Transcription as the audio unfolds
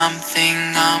Something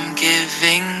I'm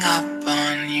giving up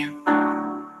on you.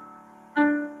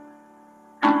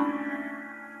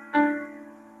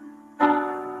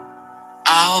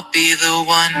 I'll be the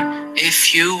one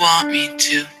if you want me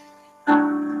to.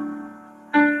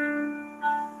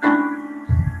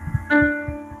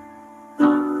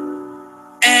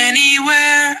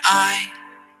 Anywhere I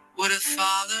would have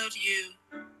followed you.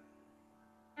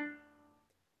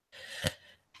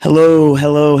 Hello,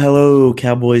 hello, hello,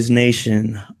 Cowboys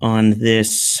Nation, on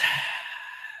this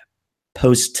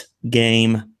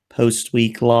post-game,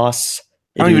 post-week loss.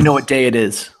 I don't even know what day it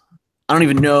is. I don't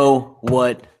even know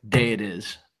what day it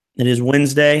is. It is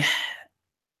Wednesday,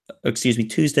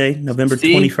 Tuesday, November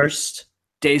 21st.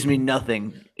 Days mean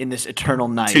nothing in this eternal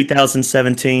night.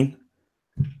 2017.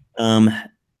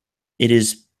 It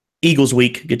is Eagles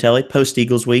week, Gatelli,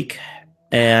 post-Eagles week,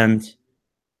 and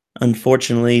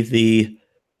unfortunately the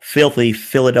filthy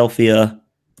Philadelphia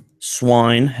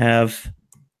swine have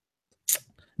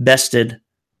bested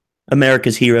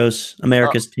America's heroes,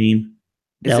 America's team.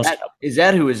 Is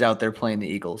that who is out there playing the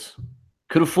Eagles?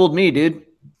 Could have fooled me, dude.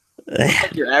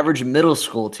 Like your average middle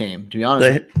school team, to be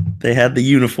honest. They had the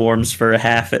uniforms for a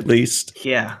half at least.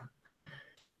 Yeah.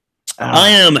 I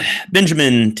am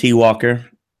Benjamin T. Walker.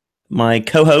 My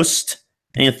co-host,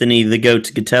 Anthony the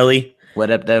Goat Gatelli.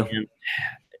 What up, though? And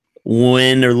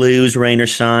win or lose, rain or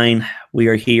shine, we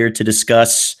are here to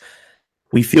discuss.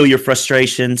 We feel your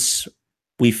frustrations.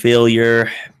 We feel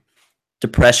your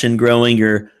depression growing,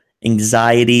 your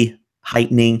anxiety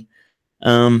heightening.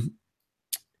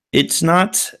 It's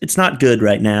not good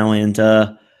right now. And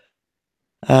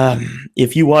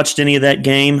if you watched any of that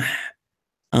game,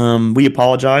 we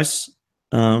apologize.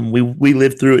 We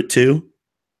lived through it too,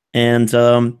 and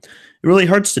it really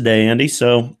hurts today, Andy.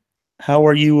 So how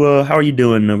are you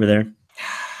doing over there?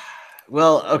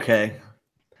 Well, okay.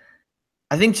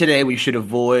 I think today we should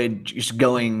avoid just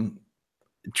going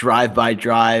drive by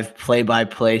drive, play by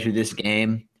play through this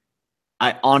game.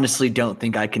 I honestly don't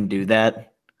think I can do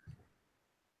that.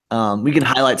 We can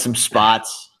highlight some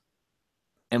spots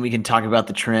and we can talk about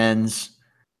the trends,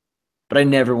 but I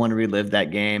never want to relive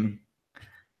that game.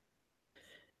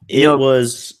 It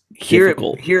was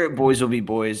difficult. Here at Boys Will Be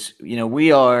Boys,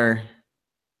 we are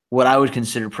what I would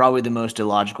consider probably the most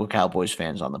illogical Cowboys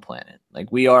fans on the planet.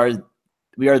 Like we are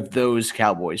those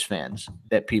Cowboys fans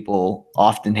that people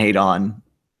often hate on,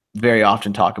 very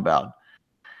often talk about.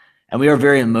 And we are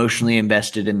very emotionally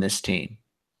invested in this team.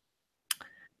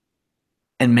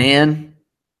 And man,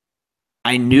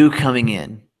 I knew coming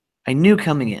in, no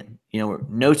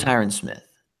Tyron Smith,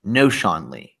 no Sean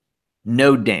Lee,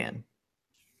 no Dan,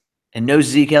 and no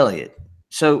Zeke Elliott.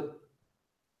 So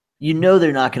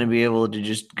they're not going to be able to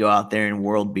just go out there and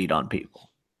world beat on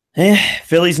people.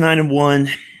 Philly's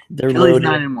 9-1. They're Philly's loaded.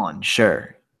 9-1,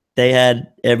 sure. They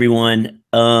had everyone.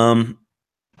 I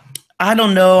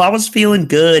don't know. I was feeling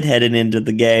good heading into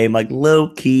the game, like low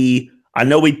key. I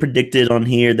know we predicted on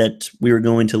here that we were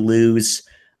going to lose.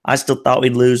 I still thought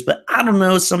we'd lose, but I don't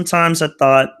know. Sometimes I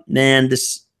thought, man,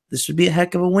 this would be a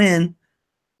heck of a win.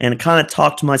 And I kind of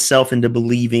talked myself into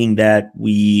believing that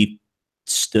we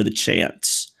stood a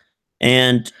chance.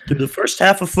 And through the first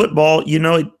half of football,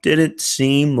 it didn't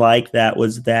seem like that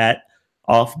was that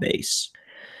off base.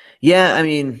 Yeah, I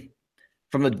mean,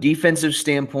 from a defensive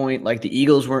standpoint, like the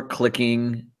Eagles weren't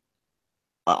clicking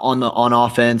on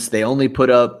offense. They only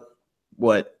put up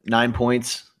 7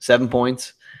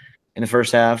 points in the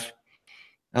first half.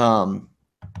 We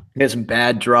had some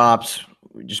bad drops.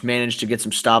 We just managed to get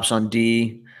some stops on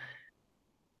D.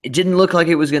 It didn't look like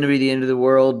it was going to be the end of the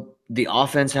world. The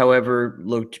offense, however,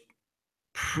 looked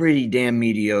pretty damn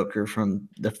mediocre from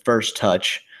the first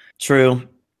touch. True.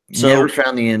 So never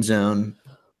found the end zone.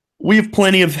 We have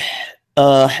plenty of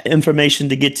information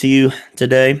to get to you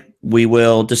today. We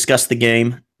will discuss the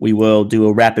game. We will do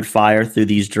a rapid fire through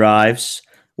these drives.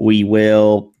 We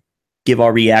will give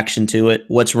our reaction to it.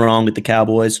 What's wrong with the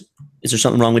Cowboys? Is there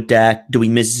something wrong with Dak? Do we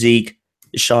miss Zeke?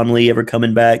 Is Sean Lee ever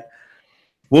coming back?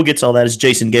 We'll get to all that. Is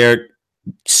Jason Garrett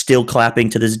still clapping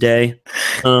to this day?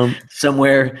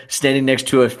 Somewhere standing next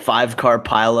to a 5-car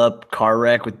pileup car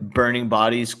wreck with burning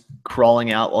bodies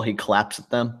crawling out while he claps at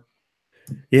them.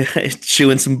 Yeah,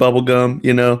 chewing some bubble gum,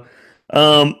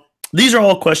 These are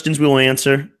all questions we will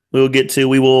answer. We will get to.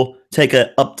 We will take an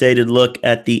updated look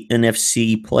at the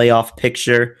NFC playoff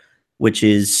picture, which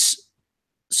is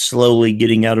slowly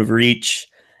getting out of reach.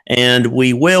 And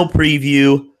we will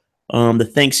preview the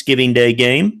Thanksgiving Day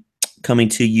game coming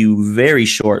to you very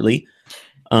shortly.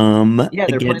 They're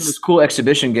playing this cool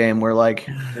exhibition game where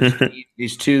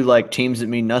these two teams that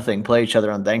mean nothing play each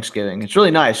other on Thanksgiving. It's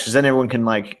really nice because then everyone can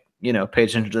pay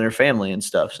attention to their family and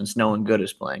stuff since no one good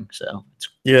is playing. So it's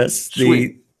Yes,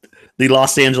 sweet. the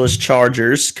Los Angeles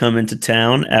Chargers come into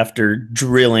town after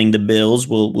drilling the Bills.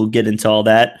 We'll get into all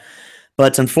that,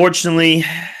 but unfortunately,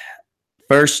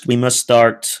 first we must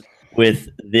start with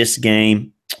this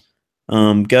game.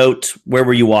 Goat, where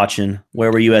were you watching?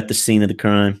 Where were you at the scene of the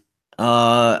crime?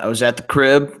 I was at the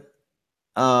crib,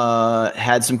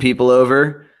 had some people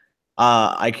over.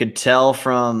 I could tell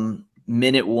from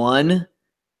minute one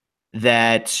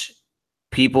that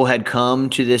people had come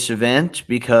to this event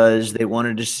because they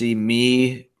wanted to see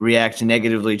me react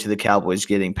negatively to the Cowboys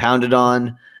getting pounded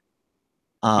on.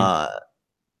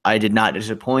 I did not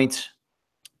disappoint.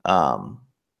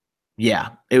 Yeah,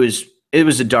 it was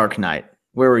a dark night.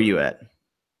 Where were you at?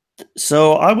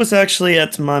 So I was actually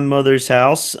at my mother's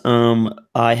house.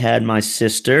 I had my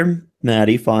sister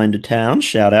Maddie fly into town.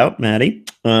 Shout out Maddie.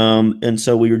 And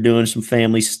so we were doing some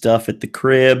family stuff at the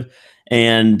crib,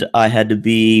 and I had to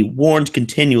be warned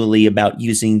continually about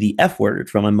using the F word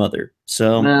from my mother.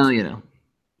 So Well,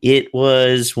 it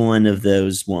was one of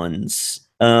those ones.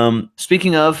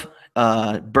 speaking of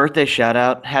birthday shout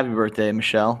out, happy birthday,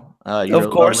 Michelle. You're Of a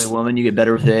course. lovely woman. You get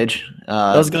better with age.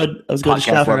 I was good. I was good to Podcast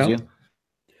shout her loves out. you.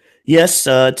 Yes,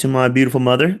 to my beautiful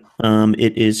mother.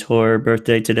 It is her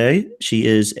birthday today. She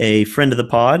is a friend of the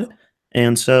pod,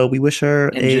 and so we wish her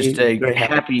And just a very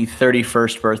happy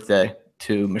 31st birthday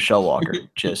to Michelle Walker.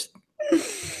 Just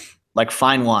like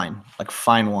fine wine,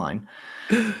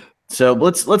 So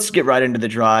let's get right into the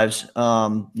drives.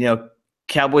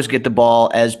 Cowboys get the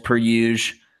ball as per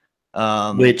usual.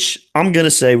 Which I'm going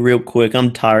to say real quick,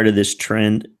 I'm tired of this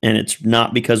trend, and it's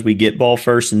not because we get ball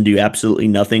first and do absolutely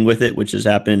nothing with it, which has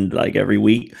happened like every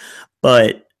week,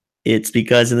 but it's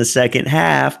because in the second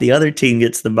half, the other team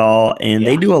gets the ball and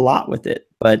they do a lot with it.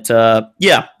 But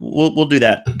yeah, we'll do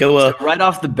that. Go. So right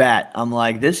off the bat, I'm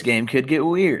like, this game could get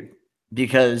weird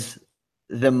because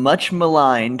the much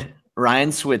maligned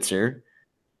Ryan Switzer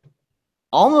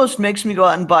almost makes me go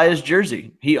out and buy his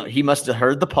jersey. He must have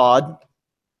heard the pod.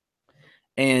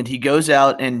 And he goes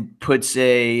out and puts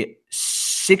a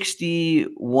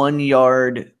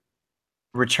 61-yard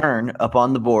return up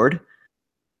on the board.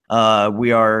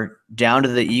 We are down to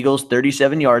the Eagles'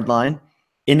 37-yard line.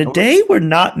 In a day where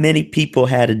not many people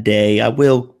had a day, I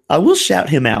will shout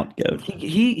him out, Goat.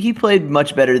 He played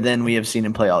much better than we have seen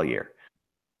him play all year.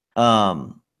 We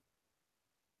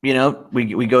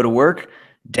go to work.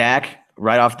 Dak,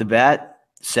 right off the bat,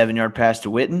 7-yard pass to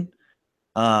Witten.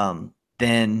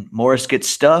 Then Morris gets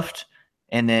stuffed,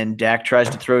 and then Dak tries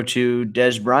to throw to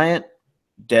Dez Bryant.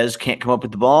 Dez can't come up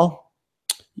with the ball.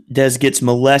 Dez gets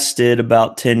molested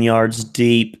about 10 yards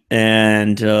deep,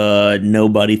 and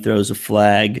nobody throws a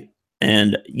flag.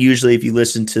 And usually if you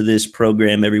listen to this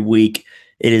program every week,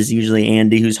 it is usually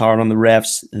Andy who's hard on the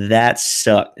refs. That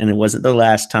sucked, and it wasn't the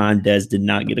last time Dez did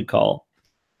not get a call.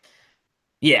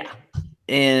 Yeah.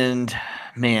 And,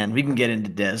 man, we can get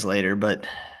into Dez later, but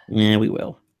 – yeah, we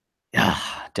will.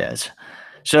 Dez.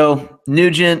 So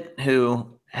Nugent, who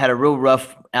had a real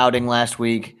rough outing last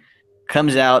week,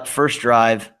 comes out first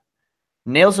drive,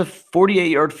 nails a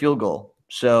 48-yard field goal.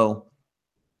 So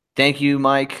thank you,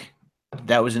 Mike.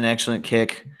 That was an excellent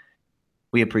kick.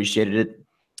 We appreciated it.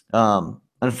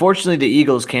 Unfortunately, the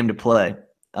Eagles came to play.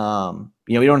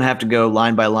 We don't have to go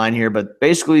line by line here, but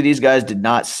basically these guys did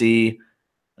not see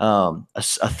a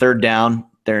third down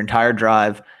their entire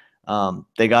drive.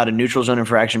 They got a neutral zone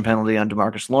infraction penalty on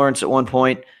DeMarcus Lawrence at one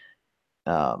point.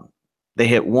 They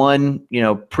hit one,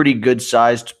 pretty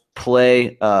good-sized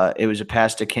play. It was a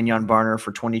pass to Kenyon Barner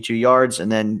for 22 yards, and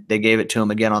then they gave it to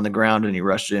him again on the ground, and he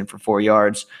rushed it in for 4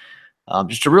 yards.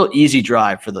 Just a real easy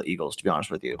drive for the Eagles, to be honest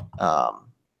with you.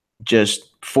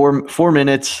 Just 4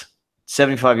 minutes,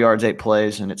 75 yards, 8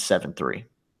 plays, and it's 7-3.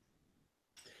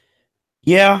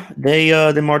 Yeah,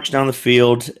 they marched down the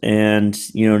field, and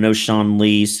no Sean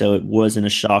Lee, so it wasn't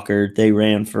a shocker. They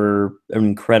ran for an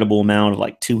incredible amount of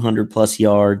like 200 plus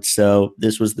yards. So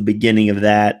this was the beginning of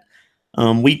that.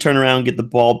 We turn around, get the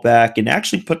ball back, and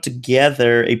actually put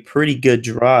together a pretty good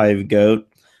drive. Goat.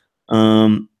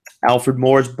 Alfred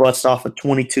Morris busts off a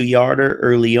 22-yarder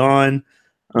early on.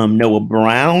 Noah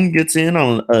Brown gets in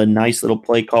on a nice little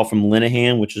play call from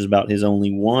Linehan, which is about his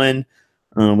only one.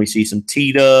 We see some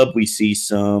T-Dub. We see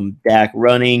some Dak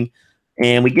running.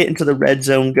 And we get into the red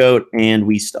zone, Goat, and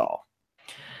we stall.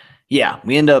 Yeah,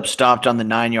 we end up stopped on the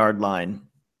 9-yard line.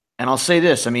 And I'll say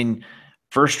this. I mean,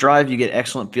 first drive, you get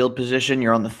excellent field position.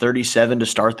 You're on the 37 to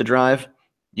start the drive.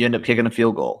 You end up kicking a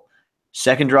field goal.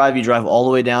 Second drive, you drive all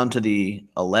the way down to the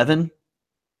 11.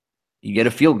 You get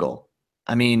a field goal.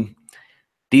 I mean,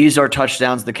 these are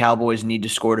touchdowns the Cowboys need to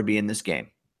score to be in this game.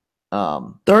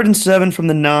 3rd and 7 from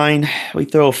the 9. We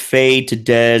throw a fade to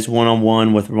Dez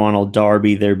one-on-one with Ronald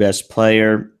Darby, their best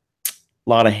player. A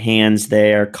lot of hands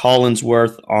there.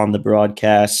 Collinsworth on the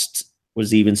broadcast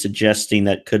was even suggesting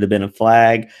that could have been a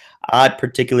flag. I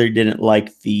particularly didn't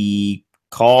like the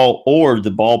call or the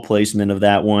ball placement of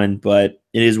that one, but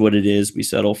it is what it is. We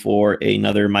settle for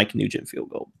another Mike Nugent field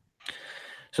goal.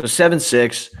 So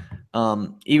 7-6.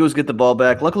 Eagles get the ball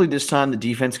back. Luckily, this time the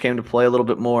defense came to play a little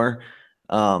bit more.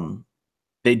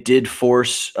 They did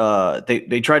force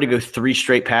they tried to go 3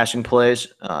 straight passing plays.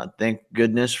 Thank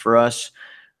goodness for us.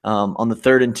 On the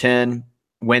 3rd and 10,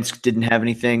 Wentz didn't have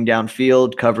anything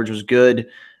downfield. Coverage was good.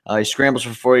 He scrambles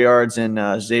for 4 yards, and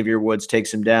Xavier Woods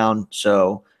takes him down.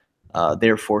 So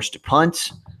they're forced to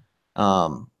punt,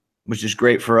 which is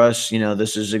great for us.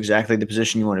 This is exactly the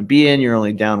position you want to be in. You're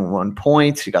only down 1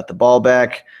 point. You got the ball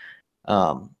back.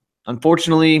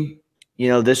 Unfortunately,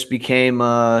 this became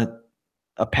a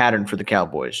pattern for the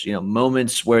Cowboys.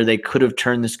 Moments where they could have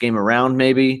turned this game around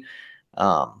maybe,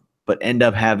 but end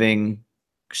up having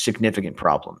significant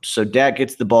problems. So Dak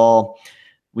gets the ball.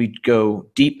 We go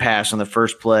deep pass on the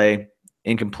first play,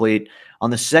 incomplete. On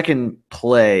the second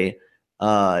play,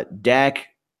 Dak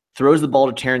throws the ball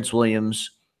to Terrence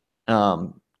Williams.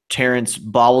 Terrence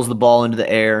bobbles the ball into the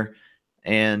air,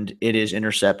 and it is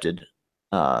intercepted.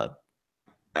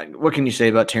 What can you say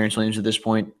about Terrence Williams at this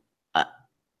point?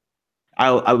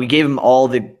 We gave him all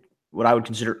what I would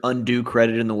consider undue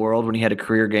credit in the world when he had a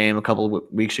career game a couple of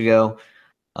weeks ago.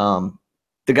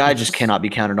 The guy just cannot be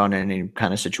counted on in any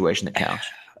kind of situation that counts.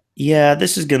 Yeah,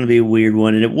 this is going to be a weird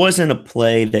one, and it wasn't a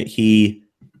play that you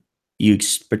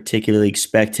particularly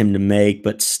expect him to make,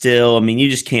 but still, I mean, you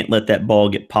just can't let that ball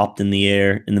get popped in the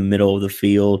air in the middle of the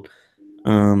field.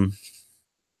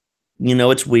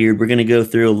 It's weird. We're going to go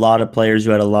through a lot of players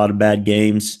who had a lot of bad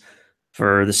games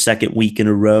for the second week in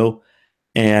a row,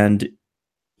 and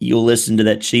you'll listen to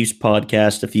that Chiefs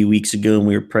podcast a few weeks ago, and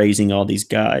we were praising all these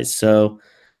guys. So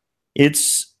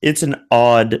it's an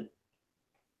odd.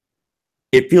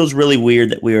 It feels really weird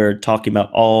that we are talking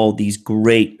about all these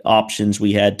great options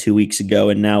we had 2 weeks ago,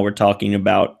 and now we're talking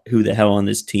about who the hell on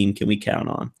this team can we count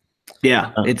on.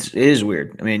 Yeah, it is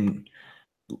weird. I mean,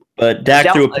 but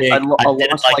Dak threw a pick. I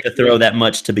didn't like to throw that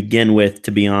much to begin with,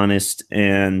 to be honest.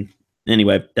 And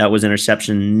anyway, that was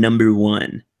interception number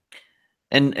 1.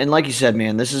 And like you said,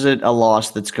 man, this is a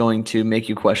loss that's going to make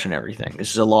you question everything.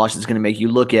 This is a loss that's going to make you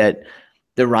look at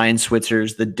the Ryan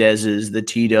Switzers, the Dezes, the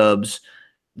T-Dubs,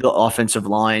 the offensive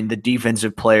line, the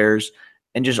defensive players,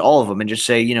 and just all of them, and just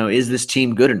say, is this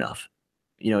team good enough?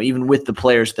 Even with the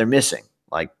players they're missing,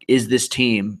 like, is this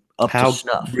team up to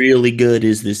snuff? How really good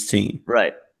is this team?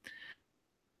 Right.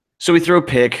 So we throw a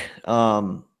pick.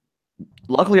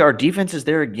 Luckily, our defense is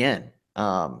there again.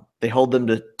 They hold them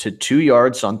to 2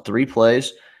 yards on 3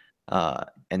 plays, and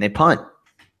they punt.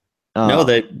 No,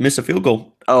 they miss a field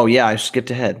goal. Oh, yeah, I skipped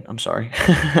ahead. I'm sorry.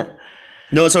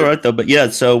 No, it's all right, though. But, yeah,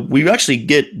 so we actually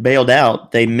get bailed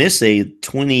out. They miss a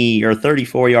 20 or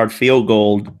 34-yard field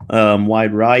goal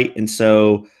wide right, and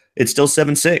so it's still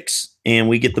 7-6, and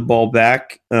we get the ball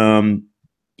back.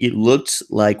 It looked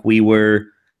like we were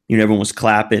 – everyone was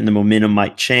clapping. The momentum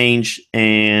might change,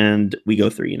 and we go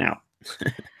 3 and out.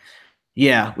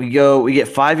 Yeah, we get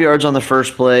 5 yards on the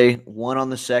first play, 1 on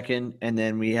the second, and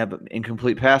then we have an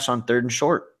incomplete pass on 3rd and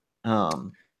short.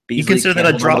 You consider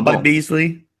that a drop by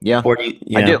Beasley? Yeah,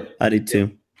 I do. I do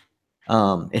too.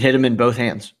 It hit him in both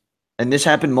hands. And this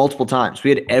happened multiple times. We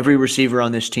had every receiver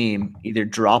on this team either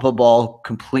drop a ball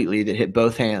completely that hit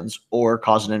both hands or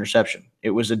cause an interception. It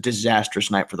was a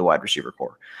disastrous night for the wide receiver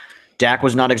corps. Dak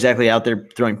was not exactly out there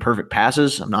throwing perfect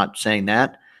passes. I'm not saying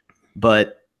that.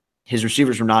 But his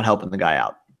receivers were not helping the guy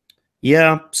out.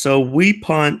 Yeah, so we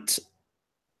punt,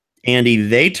 Andy.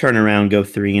 They turn around and go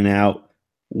 3 and out.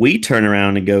 We turn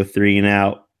around and go 3 and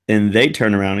out. And they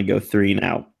turn around and go 3 and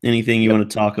out. Anything you want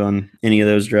to talk on any of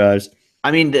those drives?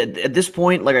 I mean, at this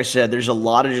point, like I said, there's a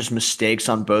lot of just mistakes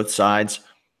on both sides.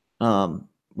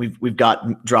 We've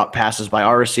got drop passes by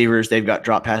our receivers. They've got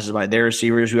drop passes by their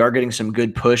receivers. We are getting some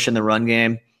good push in the run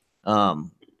game.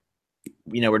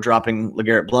 We're dropping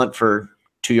LeGarrette Blount for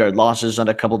 2-yard losses on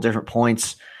a couple different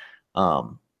points.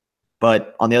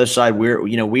 But on the other side,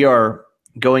 we are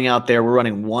going out there. We're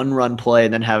running 1 run play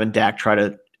and then having Dak try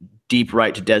to deep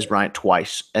right to Dez Bryant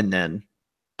twice and then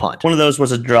punt. One of those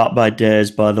was a drop by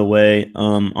Dez, by the way,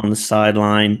 on the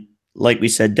sideline. Like we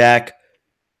said, Dak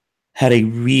had a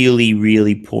really,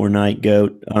 really poor night,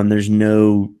 Goat. There's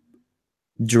no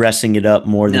dressing it up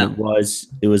more than it was.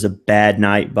 It was a bad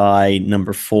night by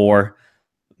number 4.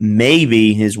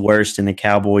 Maybe his worst in the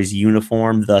Cowboys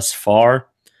uniform thus far.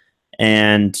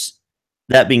 And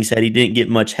That being said, he didn't get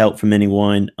much help from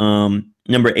anyone.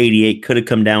 Number 88 could have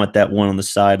come down with that one on the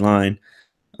sideline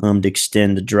to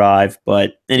extend the drive.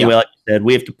 But anyway, like I said,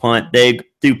 we have to punt. They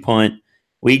do punt.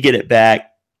 We get it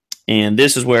back, and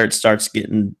this is where it starts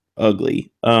getting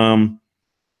ugly.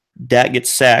 Dak gets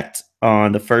sacked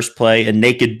on the first play, a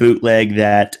naked bootleg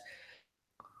that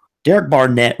Derek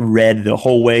Barnett read the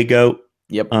whole way, Goat.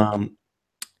 Yep.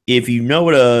 If you know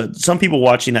what some people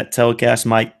watching that telecast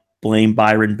might blame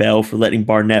Byron Bell for letting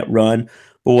Barnett run,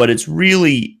 but what it's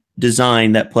really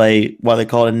designed, that play, while they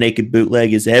call it a naked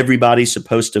bootleg, is everybody's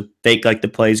supposed to fake like the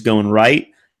play's going right,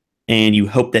 and you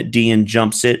hope that DN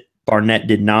jumps it. Barnett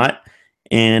did not.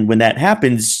 And when that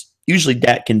happens, usually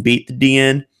Dak can beat the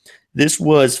DN. This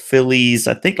was Philly's,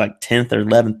 I think, like 10th or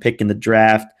 11th pick in the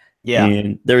draft. Yeah.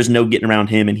 And there's no getting around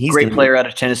him. And he's great player out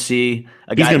of Tennessee,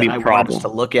 a guy that I wanted us to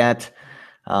look at,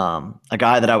 a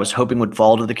guy that I was hoping would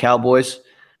fall to the Cowboys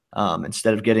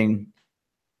instead of getting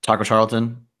Taco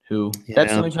Charlton, who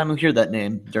that's the only time we hear that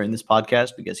name during this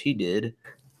podcast because he did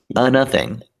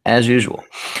nothing, as usual.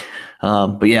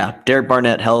 But yeah, Derek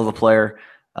Barnett, hell of a player.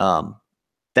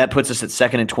 That puts us at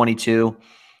 2nd and 22.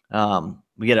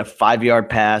 We get a 5-yard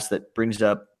pass that brings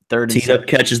up 3rd and 7.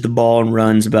 Catches the ball and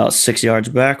runs about 6 yards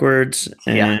backwards.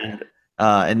 And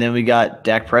then we got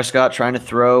Dak Prescott trying to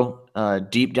throw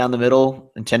deep down the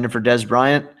middle, intended for Dez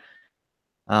Bryant.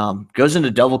 Goes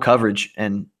into double coverage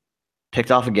and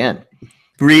picked off again.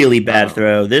 Really bad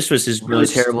throw. This was his really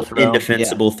most terrible throw.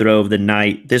 Indefensible throw of the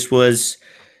night. This was,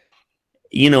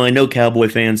 I know Cowboy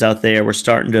fans out there were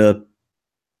starting to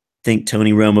think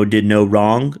Tony Romo did no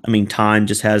wrong. I mean, time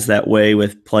just has that way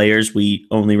with players. We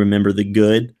only remember the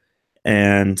good,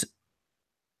 and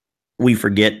we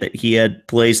forget that he had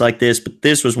plays like this. But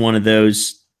this was one of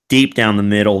those deep down the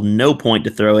middle, no point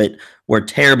to throw it. We're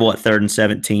terrible at 3rd and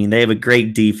 17. They have a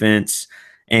great defense.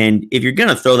 And if you're going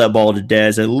to throw that ball to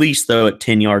Dez, at least throw it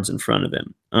 10 yards in front of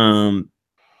him.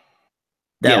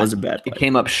 That was a bad play. It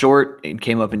came up short. It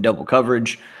came up in double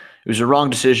coverage. It was a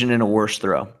wrong decision and a worse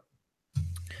throw.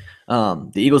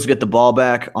 The Eagles get the ball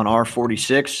back on our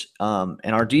 46, and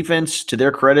our defense, to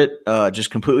their credit,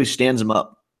 just completely stands them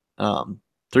up.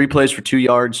 3 plays for 2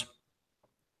 yards.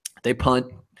 They punt.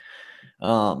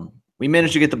 We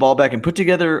managed to get the ball back and put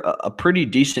together a pretty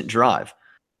decent drive.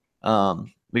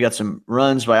 We got some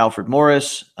runs by Alfred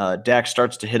Morris. Dak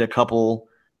starts to hit a couple,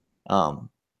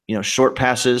 short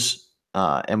passes,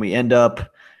 and we end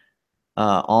up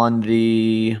on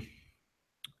the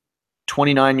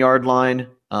 29-yard line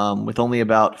with only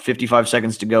about 55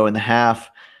 seconds to go in the half.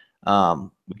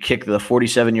 We kick the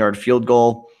 47-yard field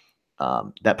goal.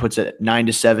 That puts it at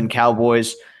 9-7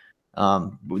 Cowboys.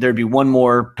 There'd be one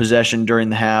more possession during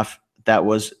the half. That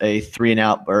was a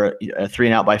 3-and-out or a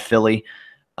 3-and-out by Philly.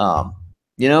 And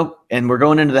we're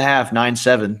going into the half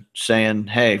 9-7, saying,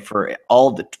 "Hey, for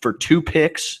 2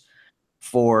 picks,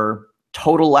 for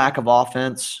total lack of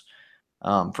offense,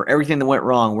 for everything that went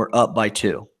wrong, we're up by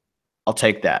 2. I'll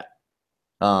take that."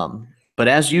 But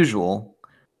as usual,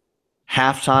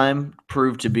 halftime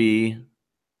proved to be,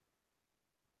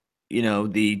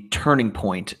 the turning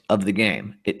point of the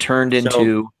game. It turned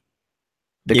into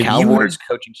the Cowboys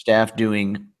coaching staff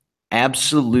doing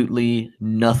absolutely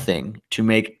nothing to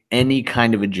make any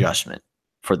kind of adjustment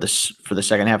for the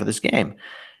second half of this game.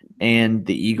 And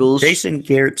the Eagles, Jason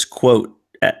Garrett's quote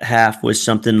at half was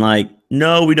something like,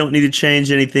 "No, we don't need to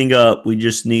change anything up. We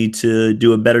just need to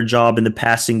do a better job in the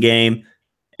passing game,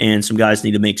 and some guys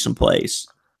need to make some plays."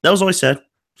 That was all he said.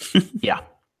 Yeah.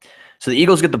 So the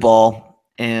Eagles get the ball,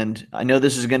 and I know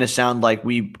this is going to sound like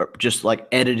we just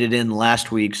edited in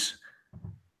last week's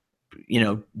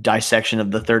dissection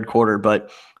of the third quarter,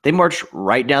 but they march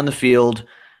right down the field.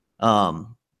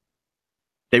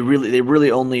 They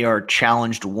really only are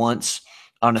challenged once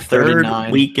on a 3rd and 9.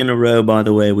 Third week in a row, by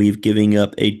the way, we've given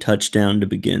up a touchdown to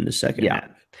begin the second half.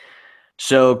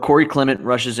 So Corey Clement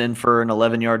rushes in for an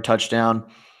 11-yard touchdown.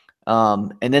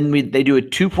 And then they do a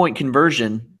 2-point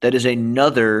conversion that is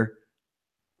another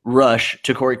rush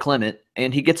to Corey Clement,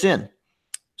 and he gets in.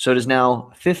 So it is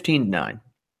now 15-9.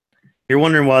 You're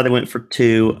wondering why they went for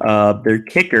 2. Their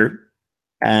kicker,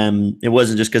 it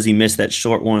wasn't just because he missed that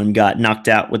short one, got knocked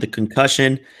out with a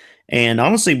concussion. And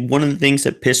honestly, one of the things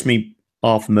that pissed me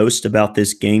off most about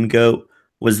this game, Goat,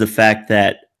 was the fact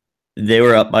that they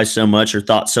were up by so much or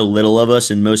thought so little of us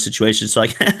in most situations. So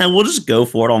we'll just go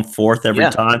for it on 4th every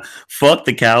time. Fuck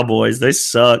the Cowboys. They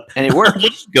suck. And it worked. We'll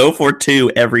just go for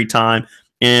 2 every time.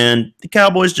 And the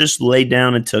Cowboys just laid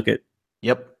down and took it.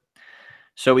 Yep.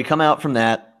 So we come out from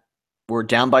that. We're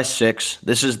down by 6.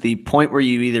 This is the point where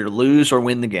you either lose or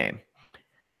win the game.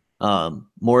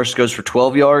 Morris goes for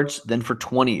 12 yards, then for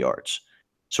 20 yards.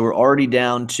 So we're already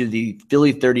down to the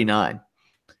Philly 39.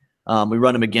 We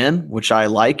run him again, which I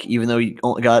like, even though he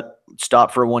only got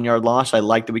stopped for a 1-yard loss. I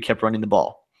like that we kept running the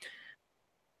ball.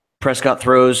 Prescott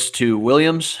throws to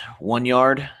Williams, 1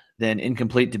 yard, then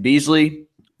incomplete to Beasley.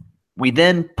 We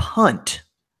then punt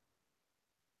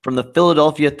from the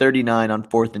Philadelphia 39 on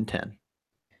 4th and 10.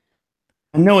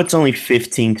 I know it's only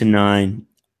 15-9.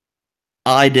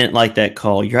 I didn't like that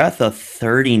call. You're at the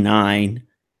 39.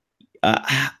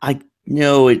 I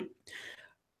know it.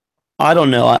 I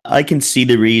don't know. I can see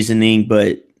the reasoning,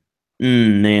 but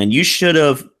man, you should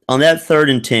have on that 3rd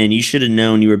and 10. You should have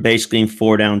known you were basically in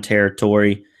 4-down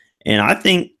territory. And I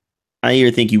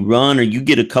either think you run or you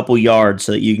get a couple yards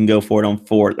so that you can go for it on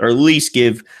 4th, or at least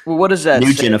give what does that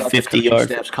Nugent say a about the 50 coaching yard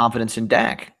staff's confidence in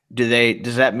Dak?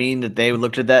 Does that mean that they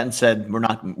looked at that and said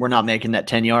we're not making that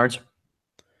 10 yards?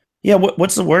 Yeah,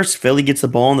 what's the worst? Philly gets the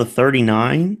ball on the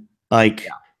 39. Like,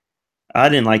 I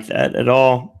didn't like that at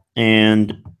all,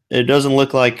 and it doesn't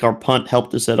look like our punt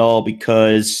helped us at all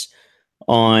because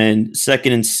on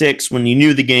 2nd and 6, when you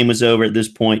knew the game was over at this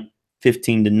point,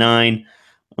 15-9,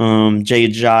 Jay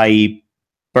Ajayi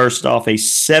burst off a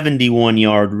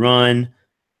 71-yard run.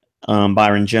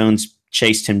 Byron Jones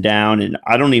chased him down, and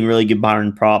I don't even really give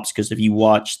Byron props because if you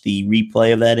watch the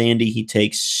replay of that, Andy, he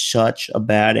takes such a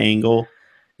bad angle.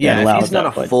 Yeah, if he's not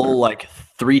a full like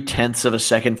 0.3 of a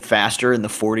second faster in the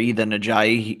 40 than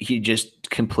Ajayi, he just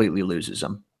completely loses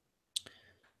him.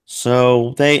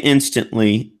 So they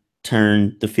instantly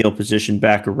turned the field position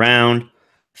back around.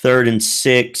 3rd and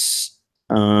 6,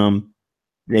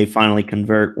 they finally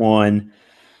convert one.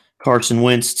 Carson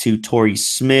Wentz to Torrey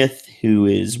Smith, who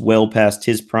is well past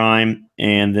his prime,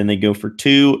 and then they go for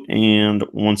 2, and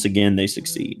once again they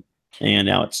succeed. And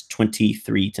now it's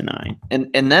 23-9.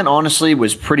 And that honestly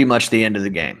was pretty much the end of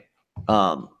the game.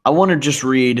 I want to just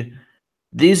read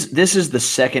these. This is the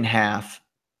second half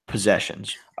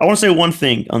possessions. I want to say one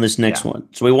thing on this next one.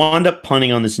 So we wound up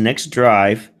punting on this next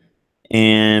drive,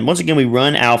 and once again we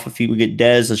run Alf a few. We get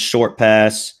Dez a short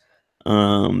pass,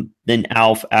 then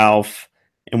Alf,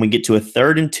 and we get to a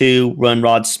 3rd and 2. Run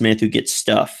Rod Smith, who gets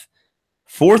stuff.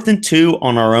 4th and 2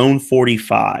 on our own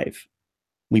 45.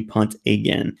 We punt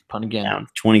again. Down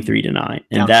 23-9.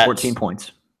 And that's 14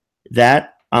 points.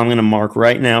 That I'm going to mark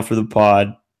right now for the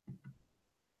pod.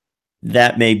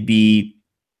 That may be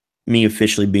me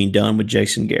officially being done with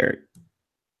Jason Garrett.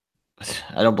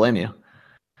 I don't blame you.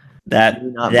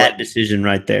 That decision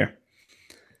right there.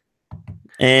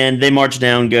 And they march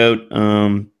down, Goat.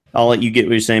 I'll let you get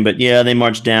what you're saying, but yeah, they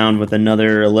march down with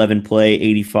another 11-play,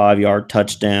 85-yard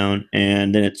touchdown,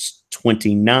 and then it's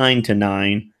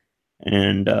 29-9.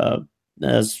 And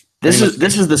this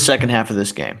is the second half of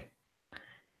this game.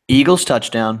 Eagles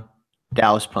touchdown,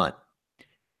 Dallas punt.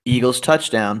 Eagles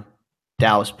touchdown,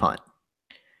 Dallas punt.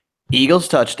 Eagles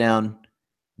touchdown,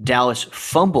 Dallas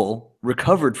fumble,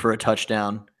 recovered for a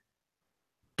touchdown,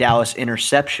 Dallas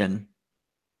interception,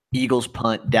 Eagles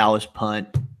punt, Dallas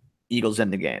punt, Eagles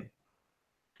end the game.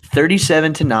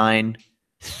 37-9,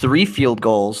 3 field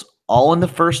goals, all in the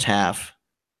first half,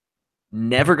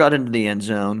 never got into the end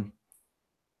zone.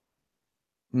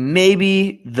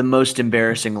 Maybe the most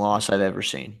embarrassing loss I've ever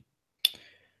seen,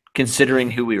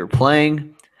 considering who we were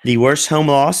playing. The worst home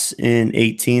loss in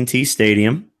AT&T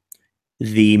Stadium.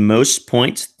 The most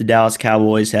points the Dallas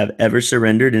Cowboys have ever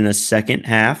surrendered in a second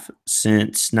half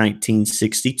since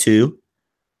 1962.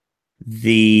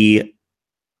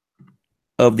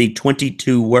 Of the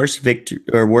 22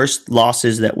 worst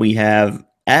losses that we have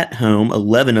at home,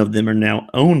 11 of them are now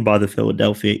owned by the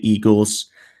Philadelphia Eagles.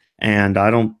 And I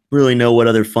don't really know what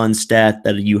other fun stat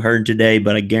that you heard today,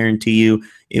 but I guarantee you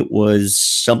it was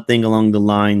something along the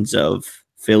lines of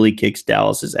Philly kicks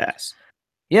Dallas's ass.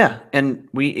 Yeah, and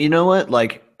you know what?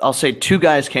 Like, I'll say 2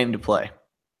 guys came to play.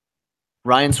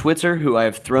 Ryan Switzer, who I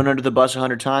have thrown under the bus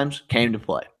 100 times, came to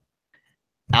play.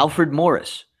 Alfred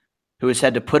Morris, who has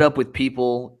had to put up with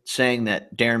people saying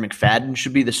that Darren McFadden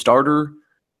should be the starter,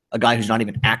 a guy who's not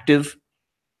even active.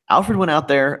 Alfred went out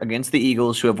there against the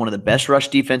Eagles, who have one of the best rush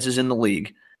defenses in the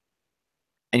league,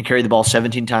 and carried the ball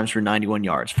 17 times for 91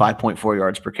 yards, 5.4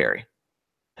 yards per carry.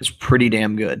 That's pretty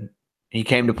damn good. He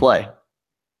came to play.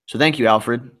 So thank you,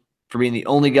 Alfred, for being the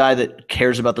only guy that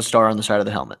cares about the star on the side of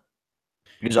the helmet.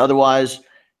 Because otherwise,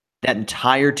 that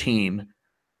entire team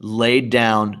laid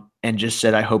down and just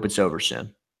said, I hope it's over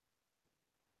soon.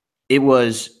 It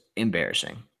was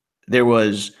embarrassing. There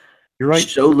was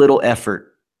so little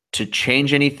effort to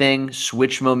change anything,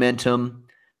 switch momentum.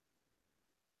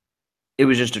 It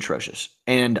was just atrocious.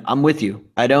 And I'm with you.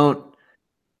 I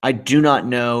do not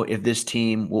know if this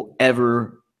team will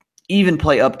ever even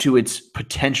play up to its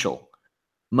potential,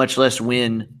 much less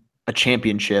win a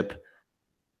championship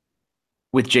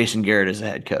with Jason Garrett as the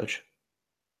head coach.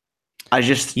 I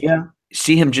just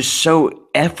see him just so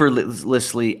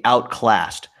effortlessly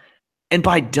outclassed. And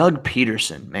by Doug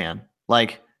Peterson, man.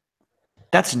 Like,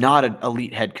 that's not an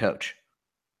elite head coach.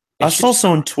 I saw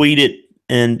someone tweet it,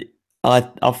 and I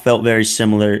felt very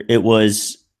similar. It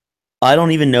was, I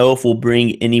don't even know if we'll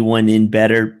bring anyone in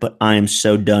better, but I am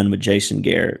so done with Jason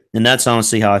Garrett. And that's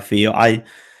honestly how I feel.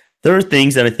 There are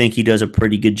things that I think he does a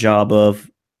pretty good job of.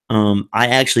 I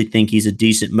actually think he's a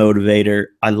decent motivator.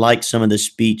 I like some of the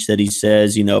speech that he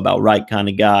says, about right kind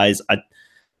of guys.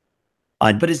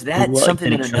 But is that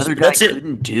something that another guy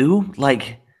couldn't do?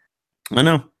 Like, I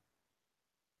know.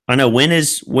 When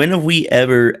have we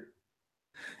ever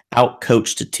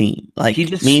outcoached a team? Like, he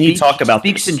just you talk about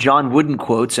speaks in John Wooden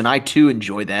quotes, and I too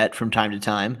enjoy that from time to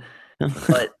time.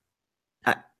 But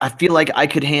I feel like I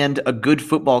could hand a good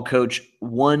football coach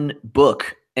one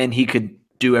book, and he could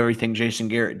do everything Jason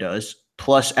Garrett does,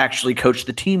 plus actually coach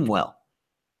the team well.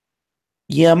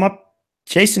 Yeah,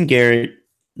 Jason Garrett,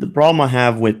 the problem I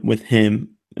have with him,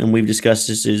 and we've discussed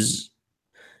this, is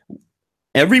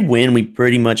every win we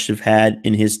pretty much have had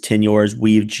in his tenures,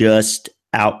 we've just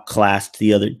outclassed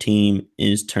the other team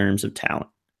in terms of talent.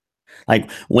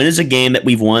 Like, when is a game that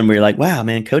we've won where you're like, wow,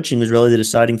 man, coaching was really the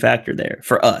deciding factor there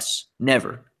for us?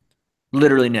 Never.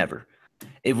 Literally never.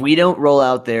 If we don't roll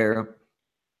out there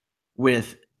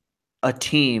with a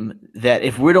team that,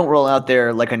 if we don't roll out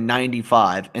there like a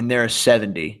 95 and they're a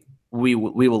 70, we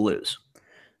will lose.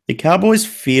 The Cowboys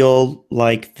feel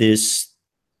like this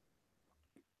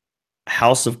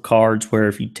house of cards where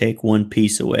if you take one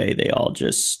piece away, they all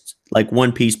just, like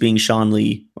one piece being Sean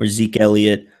Lee or Zeke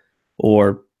Elliott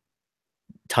or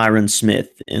Tyron Smith,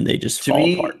 and they just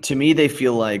fall apart. To me, they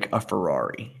feel like a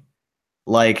Ferrari.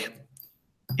 Like,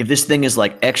 if this thing is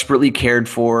like expertly cared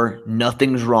for,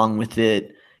 nothing's wrong with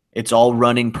it, it's all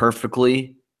running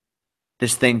perfectly,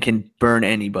 this thing can burn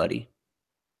anybody.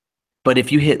 But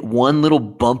if you hit one little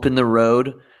bump in the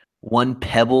road, one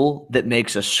pebble that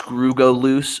makes a screw go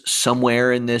loose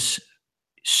somewhere in this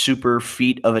super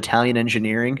feat of Italian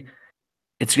engineering,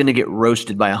 it's going to get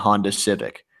roasted by a Honda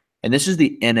Civic. And this is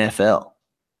the NFL.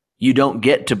 You don't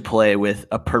get to play with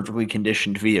a perfectly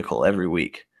conditioned vehicle every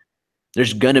week.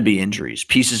 There's going to be injuries.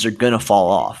 Pieces are going to fall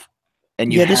off.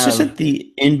 And this isn't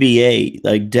the NBA.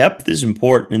 Like, depth is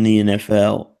important in the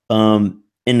NFL.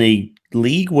 In a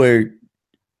league where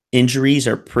injuries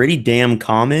are pretty damn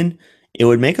common, it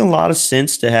would make a lot of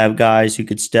sense to have guys who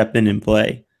could step in and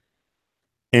play.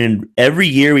 And every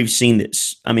year we've seen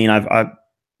this. I mean, I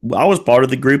was part of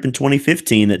the group in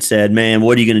 2015 that said, man,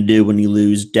 what are you going to do when you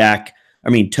lose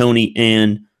Tony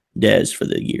and Dez for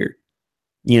the year?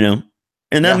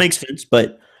 And that makes sense,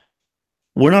 but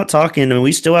we're not talking. I mean,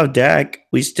 we still have Dak.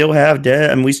 We still have Dez.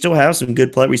 I mean, we still have some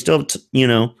good players. We still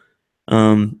have,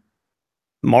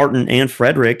 Martin and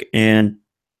Frederick, and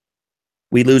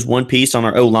we lose one piece on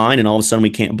our O-line, and all of a sudden we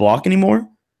can't block anymore.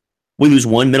 We lose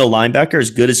one middle linebacker, as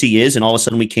good as he is, and all of a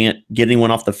sudden we can't get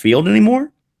anyone off the field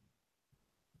anymore.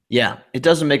 Yeah, it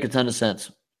doesn't make a ton of sense.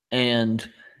 And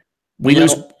we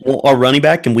lose our running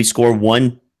back, and we score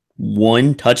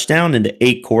one touchdown into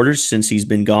 8 quarters since he's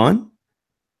been gone.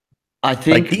 I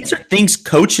think these are things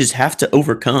coaches have to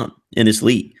overcome in this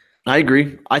league. I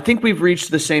agree. I think we've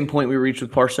reached the same point we reached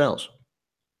with Parcells.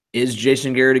 Is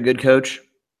Jason Garrett a good coach?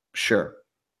 Sure.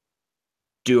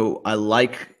 Do I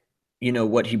like,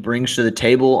 what he brings to the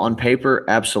table on paper?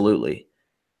 Absolutely.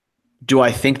 Do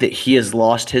I think that he has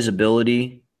lost his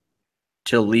ability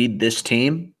to lead this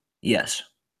team? Yes.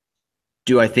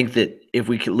 Do I think that if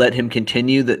we could let him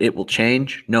continue that it will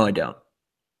change? No, I don't.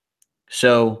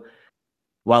 So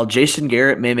while Jason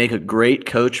Garrett may make a great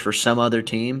coach for some other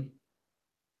team,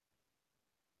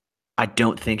 I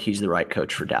don't think he's the right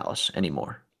coach for Dallas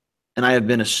anymore. And I have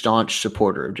been a staunch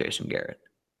supporter of Jason Garrett.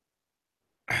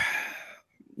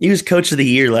 He was coach of the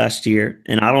year last year,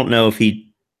 and I don't know if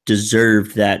he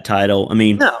deserved that title. I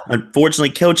mean, Unfortunately,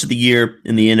 coach of the year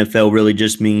in the NFL really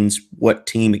just means what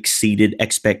team exceeded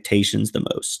expectations the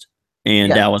most.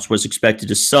 And Dallas was expected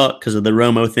to suck because of the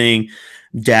Romo thing.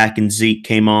 Dak and Zeke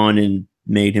came on and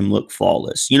made him look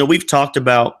flawless. We've talked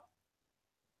about,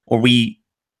 or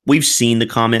we've seen the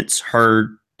comments,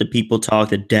 heard the people talk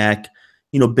that Dak,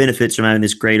 benefits from having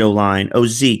this great O-line. Oh,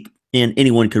 Zeke, and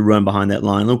anyone could run behind that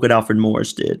line. Look what Alfred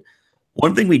Morris did.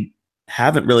 One thing we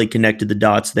haven't really connected the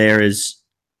dots there is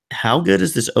how good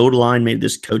has this O-line made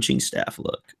this coaching staff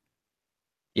look?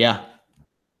 Yeah.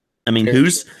 I mean,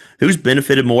 who's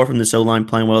benefited more from this O-line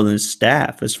playing well than his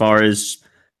staff as far as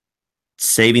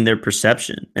saving their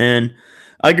perception? And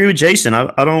I agree with Jason.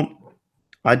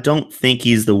 I don't think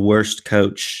he's the worst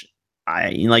coach.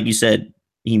 like you said,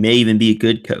 he may even be a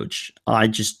good coach. I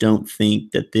just don't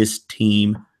think that this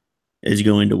team is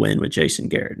going to win with Jason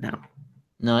Garrett now.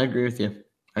 No, I agree with you.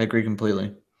 I agree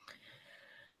completely.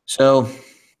 So,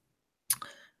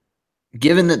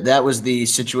 given that was the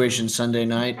situation Sunday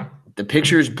night, the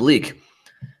picture is bleak.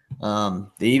 The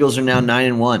Eagles are now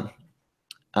 9-1.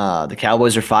 The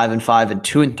Cowboys are 5-5 and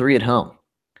 2-3 at home.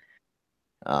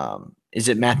 Is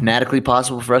it mathematically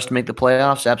possible for us to make the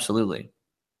playoffs? Absolutely.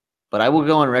 But I will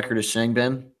go on record as saying,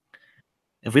 Ben,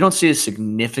 if we don't see a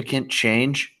significant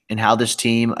change in how this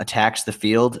team attacks the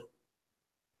field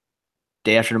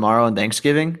day after tomorrow and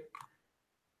Thanksgiving,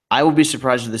 I will be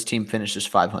surprised if this team finishes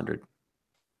 500.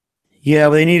 Yeah,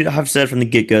 but I've said from the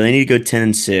get-go, they need to go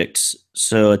 10-6.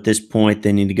 So at this point,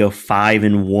 they need to go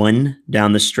 5-1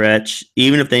 down the stretch.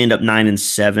 Even if they end up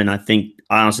 9-7,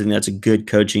 I honestly think that's a good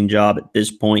coaching job at this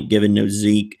point, given no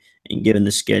Zeke and given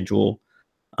the schedule.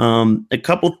 A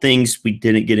couple things we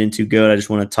didn't get into good I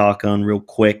just want to talk on real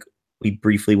quick. We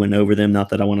briefly went over them. Not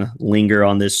that I want to linger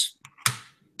on this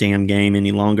damn game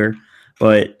any longer.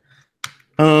 But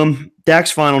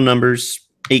Dak's final numbers,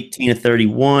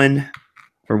 18-31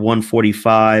 for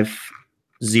 145,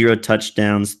 0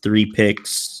 touchdowns, 3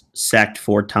 picks, sacked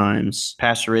 4 times.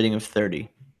 Passer rating of 30.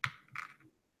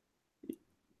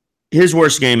 His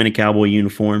worst game in a Cowboy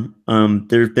uniform.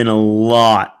 There's been a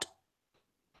lot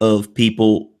of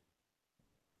people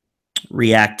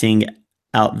reacting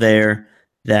out there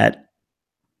that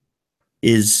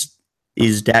is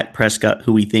Dak Prescott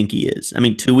who we think he is. I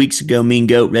mean, 2 weeks ago, Mean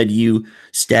Goat read you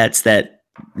stats that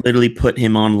literally put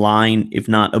him on line, if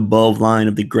not above line,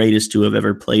 of the greatest to have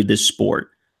ever played this sport.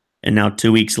 And now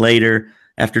 2 weeks later,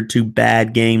 after 2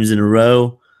 bad games in a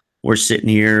row, we're sitting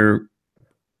here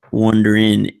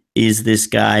wondering, is this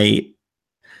guy...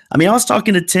 I mean, I was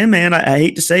talking to Tim, man. I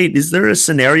hate to say it. Is there a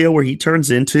scenario where he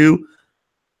turns into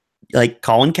like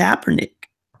Colin Kaepernick?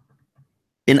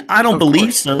 And I don't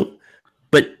believe so.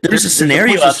 But there's a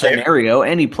scenario out there. Scenario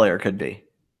any player could be.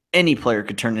 Any player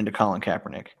could turn into Colin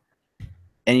Kaepernick.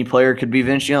 Any player could be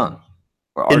Vince Young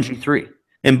or RG3.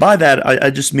 And by that, I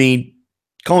just mean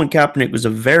Colin Kaepernick was a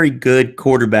very good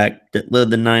quarterback that led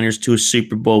the Niners to a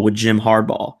Super Bowl with Jim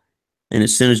Harbaugh. And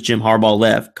as soon as Jim Harbaugh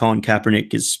left, Colin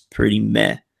Kaepernick is pretty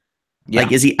meh. Yeah.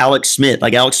 Like, is he Alex Smith?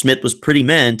 Like, Alex Smith was pretty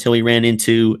meh until he ran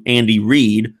into Andy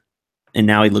Reid, and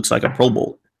now he looks like a Pro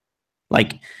Bowler.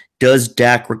 Like, does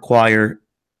Dak require...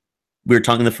 We were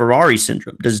talking the Ferrari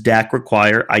syndrome. Does Dak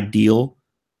require ideal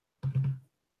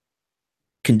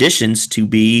conditions to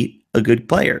be a good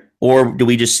player? Or do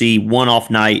we just see one-off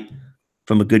night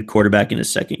from a good quarterback in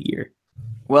his second year?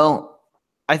 Well,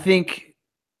 I think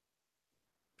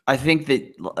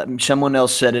that someone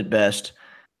else said it best.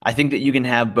 I think that you can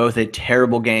have both a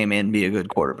terrible game and be a good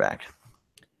quarterback.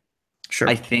 Sure.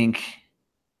 I think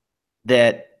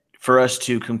that for us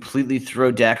to completely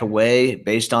throw Dak away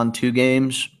based on 2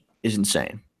 games is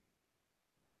insane.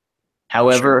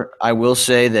 However, sure. I will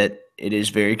say that it is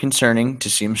very concerning to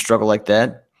see him struggle like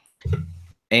that.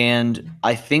 And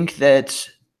I think that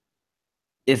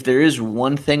if there is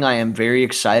one thing I am very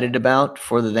excited about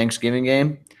for the Thanksgiving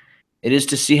game, it is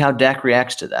to see how Dak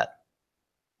reacts to that.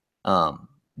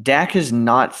 Dak has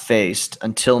not faced,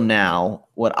 until now,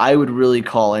 what I would really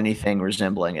call anything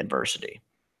resembling adversity.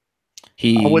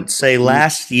 I would say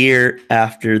last year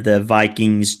after the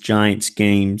Vikings-Giants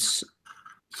games,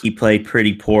 he played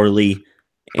pretty poorly.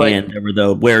 And there were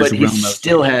but he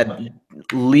still had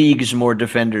leagues more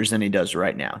defenders than he does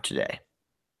right now today.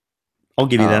 I'll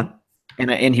give you that.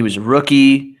 And he was a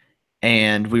rookie,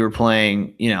 and we were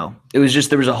playing, it was just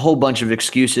there was a whole bunch of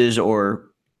excuses or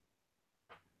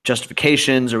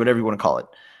justifications or whatever you want to call it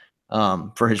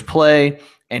for his play,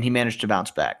 and he managed to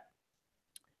bounce back.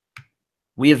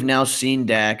 We have now seen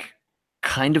Dak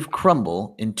kind of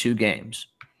crumble in 2 games.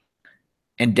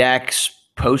 And Dak's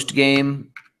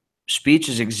post-game speech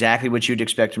is exactly what you'd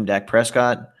expect from Dak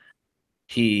Prescott.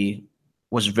 He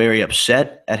was very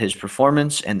upset at his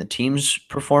performance and the team's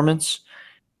performance,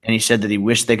 and he said that he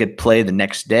wished they could play the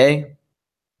next day.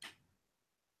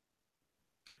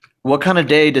 What kind of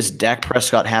day does Dak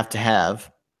Prescott have to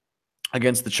have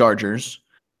against the Chargers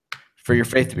for your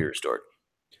faith to be restored?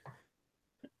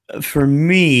 For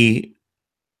me,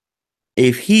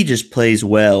 if he just plays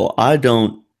well,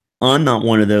 I'm not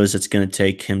one of those that's going to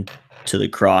take him to the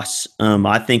cross.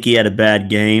 I think he had a bad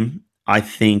game. I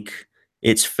think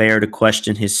it's fair to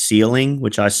question his ceiling,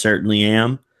 which I certainly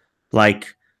am.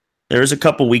 Like, there was a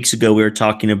couple weeks ago we were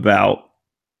talking about,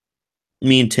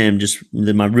 me and Tim,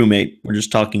 my roommate, we're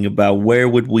just talking about where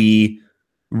would we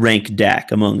rank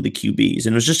Dak among the QBs.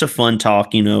 And it was just a fun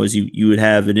talk, as you would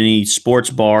have at any sports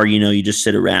bar, you just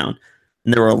sit around.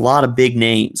 And there were a lot of big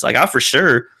names. Like I for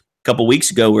sure a couple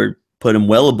weeks ago were put him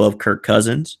well above Kirk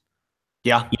Cousins.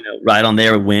 Yeah. Right on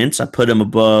there with Wentz. I put him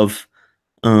above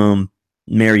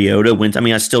Mariota, Wentz. I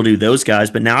mean, I still do those guys,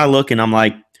 but now I look and I'm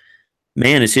like,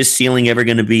 man, is his ceiling ever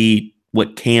going to be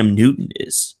what Cam Newton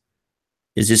is?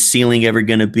 Is his ceiling ever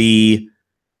going to be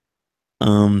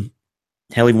hell,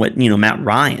 even what, Matt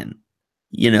Ryan?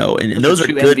 And those are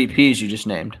two good MVPs you just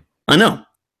named. I know.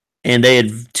 And they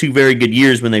had 2 very good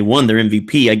years when they won their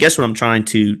MVP. I guess what I'm trying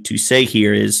to say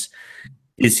here is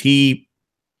he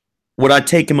would I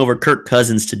take him over Kirk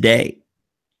Cousins today?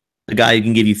 A guy who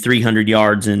can give you 300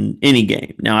 yards in any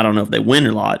game. Now, I don't know if they win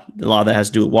a lot. A lot of that has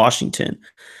to do with Washington.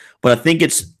 But I think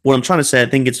what I'm trying to say, I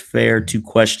think it's fair to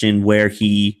question where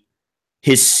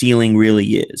his ceiling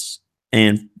really is.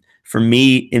 And for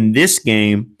me, in this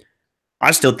game,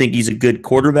 I still think he's a good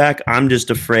quarterback. I'm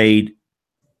just afraid,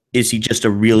 is he just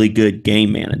a really good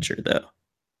game manager, though?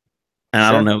 And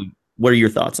I don't know. What are your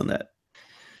thoughts on that?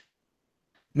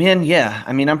 Man, yeah.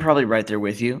 I mean, I'm probably right there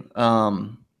with you.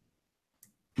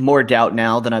 More doubt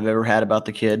now than I've ever had about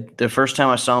the kid. The first time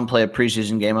I saw him play a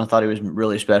preseason game, I thought he was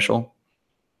really special.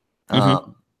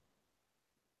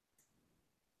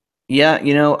 Yeah,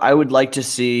 I would like to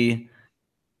see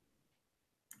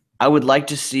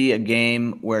a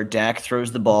game where Dak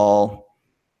throws the ball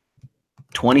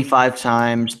 25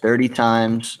 times, 30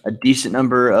 times, a decent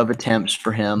number of attempts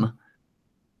for him.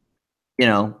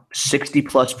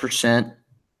 60+%,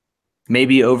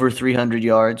 maybe over 300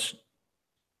 yards,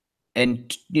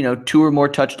 and 2 or more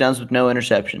touchdowns with no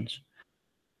interceptions.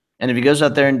 And if he goes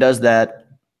out there and does that,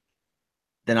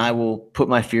 then I will put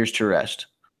my fears to rest.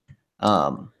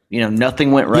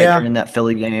 Nothing went right during that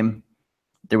Philly game.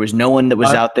 There was no one that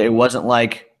was out there. It wasn't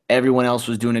like everyone else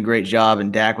was doing a great job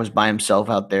and Dak was by himself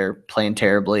out there playing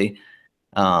terribly.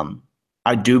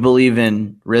 I do believe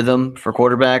in rhythm for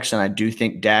quarterbacks, and I do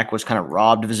think Dak was kind of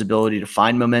robbed of his ability to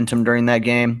find momentum during that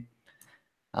game.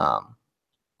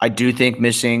 I do think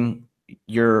missing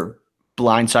your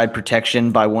blindside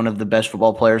protection by one of the best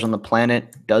football players on the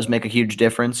planet does make a huge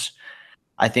difference.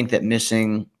 I think that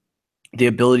missing the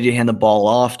ability to hand the ball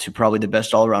off to probably the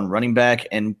best all-around running back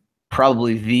and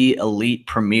probably the elite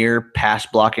premier pass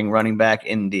blocking running back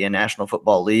in the National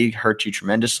Football League hurt you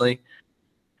tremendously.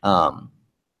 I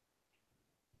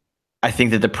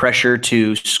think that the pressure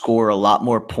to score a lot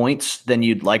more points than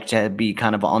you'd like to be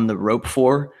kind of on the rope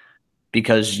for,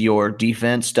 because your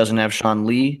defense doesn't have Sean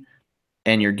Lee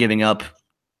and you're giving up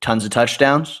tons of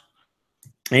touchdowns.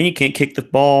 And you can't kick the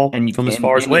ball from as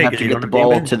far away. You have to get the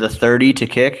ball to the 30 to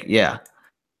kick. Yeah.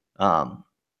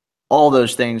 All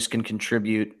those things can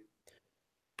contribute.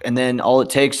 And then all it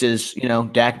takes is,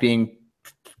 Dak being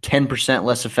 10%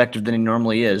 less effective than he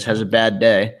normally is, has a bad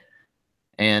day,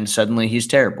 and suddenly he's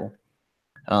terrible.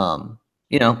 I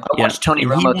watched Tony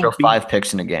Romo throw 5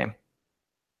 picks in a game.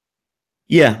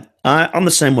 Yeah, I'm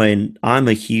the same way. And I'm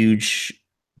a huge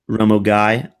Romo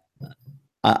guy.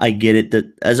 I get it.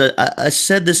 That as I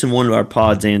said this in one of our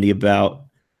pods, Andy, about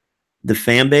the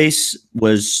fan base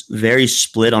was very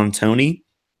split on Tony,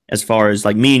 as far as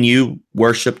like me and you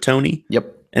worship Tony.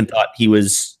 Yep. And thought he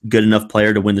was good enough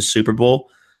player to win the Super Bowl.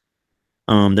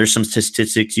 There's some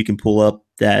statistics you can pull up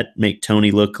that make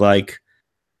Tony look like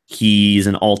he's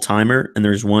an all-timer, and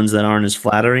there's ones that aren't as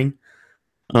flattering.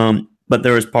 But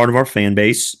there was part of our fan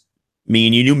base, me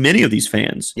and you knew many of these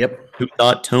fans, who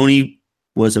thought Tony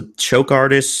was a choke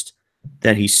artist,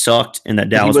 that he sucked, and that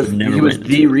Dallas would never win. He was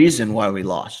the reason why we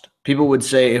lost. People would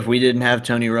say if we didn't have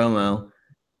Tony Romo,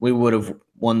 we would have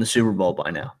won the Super Bowl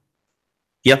by now.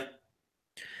 Yep.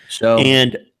 So,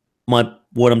 and what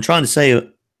I'm trying to say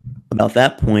about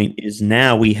that point is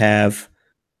now we have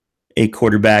a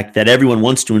quarterback that everyone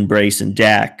wants to embrace in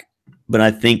Dak, but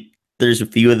I think there's a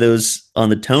few of those on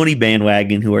the Tony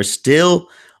bandwagon who are still,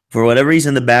 for whatever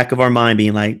reason, in the back of our mind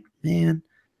being like, man,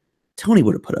 Tony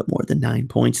would have put up more than 9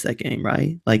 points that game,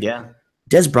 right? Like,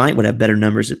 Des Bryant would have better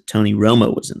numbers if Tony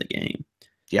Romo was in the game.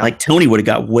 Yeah. Like, Tony would have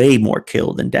got way more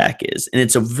killed than Dak is. And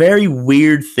it's a very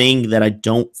weird thing that I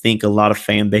don't think a lot of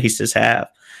fan bases have.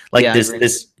 Like,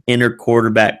 this inner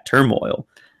quarterback turmoil.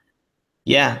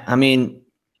 Yeah, I mean,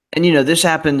 and this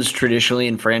happens traditionally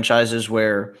in franchises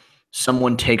where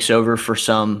someone takes over for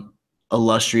some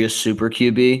illustrious super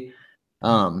QB.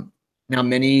 Now,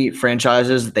 many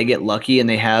franchises, they get lucky and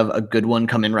they have a good one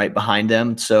come in right behind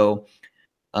them. So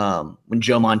when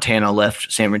Joe Montana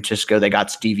left San Francisco, they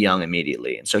got Steve Young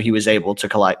immediately. And so he was able to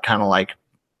kind of like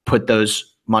put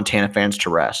those Montana fans to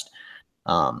rest.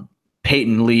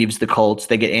 Peyton leaves the Colts.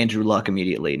 They get Andrew Luck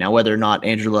immediately. Now, whether or not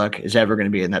Andrew Luck is ever going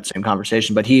to be in that same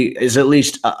conversation, but he is at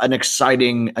least an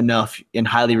exciting enough and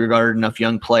highly regarded enough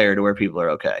young player to where people are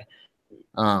okay.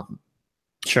 Um,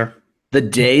 Sure. the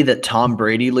day that Tom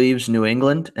Brady leaves New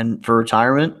England and for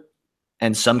retirement,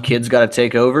 and some kid's got to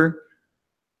take over,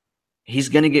 he's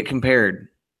going to get compared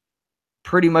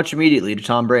pretty much immediately to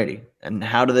Tom Brady. And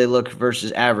how do they look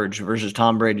versus average versus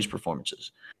Tom Brady's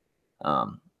performances?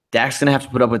 Dak's going to have to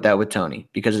put up with that with Tony,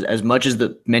 because as much as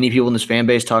many people in this fan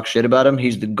base talk shit about him,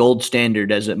 he's the gold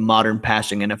standard as a modern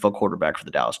passing NFL quarterback for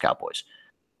the Dallas Cowboys.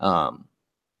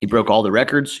 He broke all the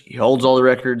records. He holds all the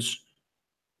records.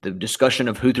 The discussion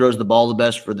of who throws the ball the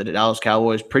best for the Dallas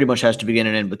Cowboys pretty much has to begin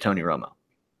and end with Tony Romo.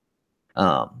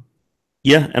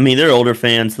 Yeah, I mean, they're older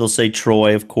fans. They'll say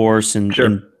Troy, of course, and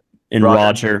Sure. and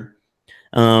Roger.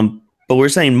 But we're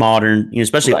saying modern,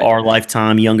 especially Right. our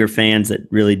lifetime, younger fans that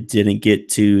really didn't get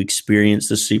to experience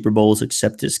the Super Bowls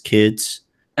except as kids.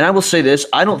 And I will say this,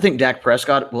 I don't think Dak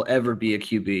Prescott will ever be a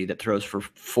QB that throws for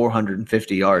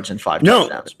 450 yards and 5 No,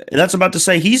 touchdowns. that's about to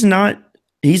say he's not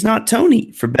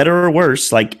Tony, for better or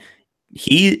worse. Like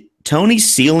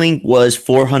Tony's ceiling was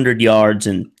 400 yards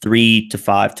and 3 to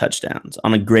 5 touchdowns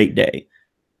on a great day.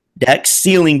 Dak's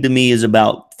ceiling to me is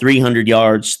about 300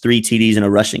 yards, 3 TDs, and a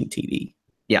rushing TD.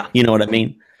 Yeah. You know what I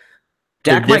mean?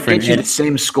 Dak They're might get you different. the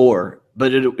same score,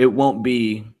 but it won't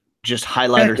be just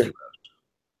highlighter through.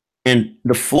 And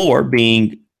the floor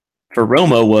being for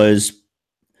Romo was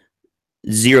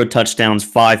 0 touchdowns,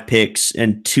 5 picks,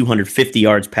 and 250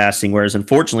 yards passing. Whereas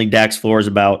unfortunately, Dak's floor is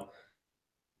about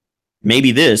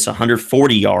maybe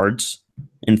 140 yards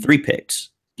and 3 picks.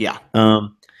 Yeah.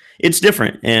 It's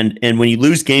different. And when you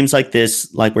lose games like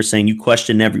this, like we're saying, you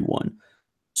question everyone.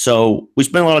 So we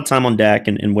spent a lot of time on Dak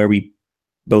and where we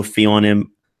both feel on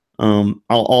him.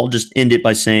 I'll just end it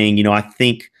by saying, I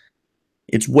think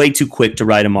it's way too quick to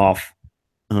write him off.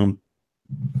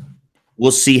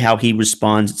 We'll see how he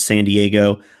responds at San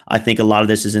Diego. I think a lot of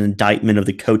this is an indictment of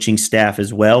the coaching staff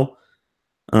as well,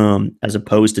 as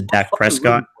opposed to Dak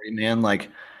Prescott. Man,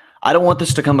 I don't want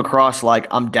this to come across like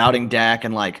I'm doubting Dak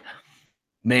and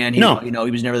man, he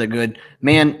was never that good.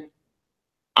 Man,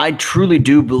 I truly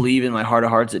do believe in my heart of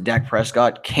hearts that Dak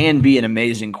Prescott can be an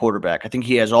amazing quarterback. I think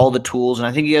he has all the tools, and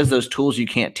I think he has those tools you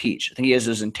can't teach. I think he has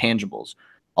those intangibles,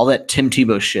 all that Tim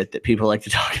Tebow shit that people like to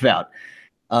talk about.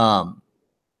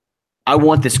 I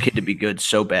want this kid to be good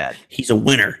so bad. He's a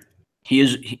winner. He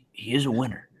is a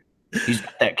winner. He's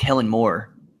got that Kellen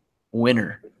Moore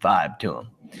winner vibe to him.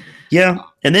 Yeah,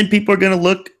 and then people are going to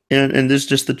look, and this is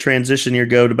just the transition here,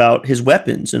 Goat, about his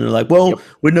weapons. And they're like, well,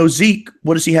 with no Zeke,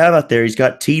 what does he have out there? He's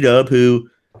got T-Dub, who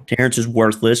Terrence is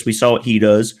worthless. We saw what he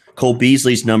does. Cole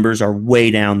Beasley's numbers are way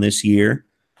down this year.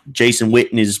 Jason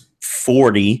Witten is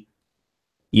 40.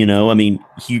 You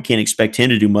can't expect him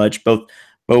to do much. Both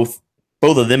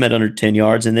of them at under 10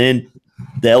 yards. And then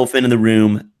the elephant in the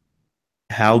room,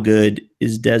 how good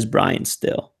is Dez Bryant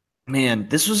still? Man,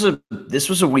 this was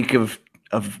a week of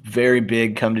very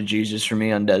big come to Jesus for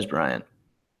me on Dez Bryant.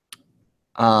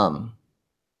 Man,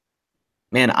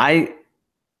 I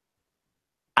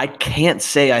can't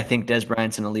say I think Dez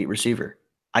Bryant's an elite receiver.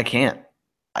 I can't.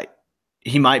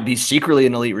 He might be secretly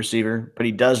an elite receiver, but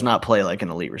he does not play like an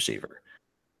elite receiver.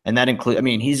 And that includes,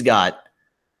 he's got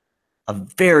a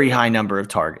very high number of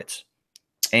targets.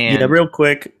 And yeah, real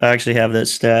quick, I actually have that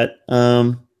stat.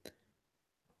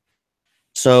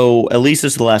 So at least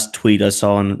this is the last tweet I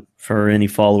saw, and for any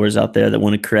followers out there that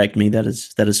want to correct me, that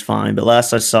is fine. But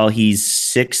last I saw, he's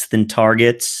 6th in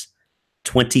targets,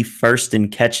 21st in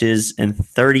catches, and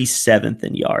 37th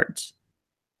in yards.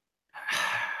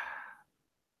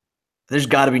 There's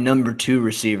got to be number 2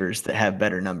 receivers that have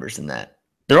better numbers than that.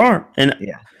 There are, and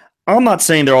yeah. I'm not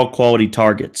saying they're all quality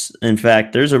targets. In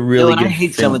fact, there's a really good. I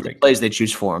hate some of the plays they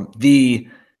choose for him. The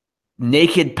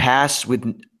naked pass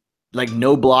with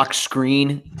no block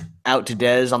screen out to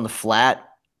Dez on the flat,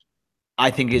 I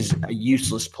think is a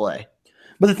useless play.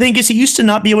 But the thing is, he used to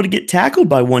not be able to get tackled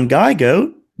by one guy,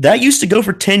 That used to go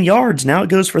for 10 yards. Now it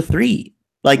goes for 3.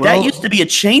 That used to be a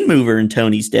chain mover in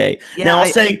Tony's day. Yeah, now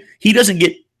I'll say he doesn't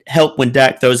get help when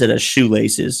Dak throws it as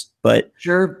shoelaces, but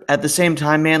sure. At the same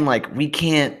time, man, we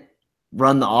can't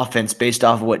run the offense based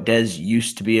off of what Dez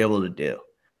used to be able to do.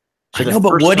 So I know,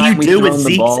 but what do you do with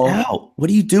Zeke's out? What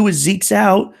do you do with Zeke's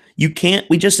out? You can't.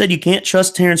 We just said you can't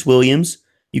trust Terrence Williams.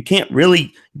 You can't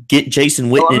really get Jason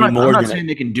Witten anymore. I'm not saying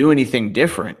they can do anything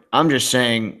different. I'm just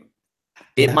saying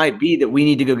it might be that we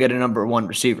need to go get a number 1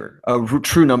 receiver, a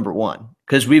true number 1,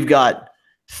 because we've got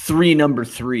 3 number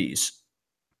 3s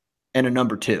and a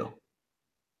number 2.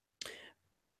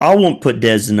 I won't put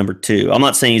Dez in number 2. I'm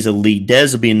not saying he's elite.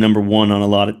 Dez will be a number 1 on a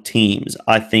lot of teams.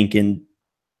 I think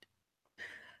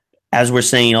as we're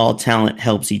saying, all talent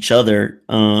helps each other.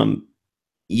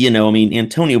 I mean,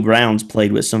 Antonio Brown's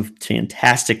played with some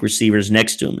fantastic receivers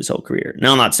next to him his whole career.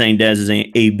 Now, I'm not saying Dez is an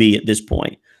AB at this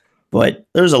point, but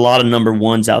there's a lot of number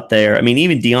ones out there. I mean,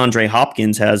 even DeAndre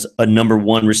Hopkins has a number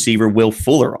one receiver, Will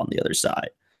Fuller, on the other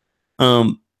side.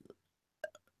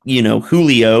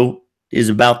 Julio is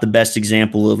about the best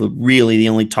example of really the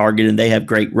only target, and they have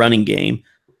great running game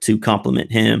to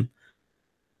complement him.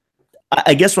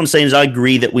 I guess what I'm saying is I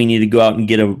agree that we need to go out and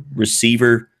get a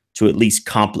receiver to at least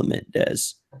complement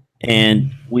Dez.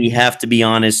 And we have to be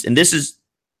honest, and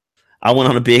I went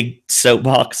on a big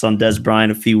soapbox on Dez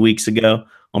Bryant a few weeks ago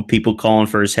on people calling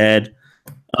for his head.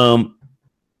 I'll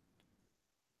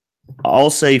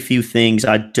say a few things.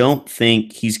 I don't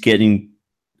think he's getting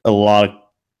a lot of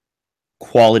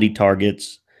quality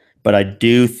targets, but I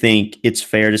do think it's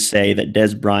fair to say that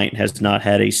Dez Bryant has not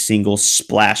had a single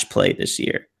splash play this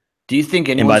year. Do you think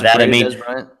anyone's afraid of Dez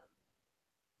Bryant?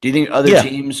 Do you think other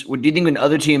teams? Do you think when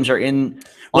other teams are in?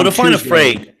 Well, to find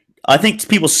afraid, I think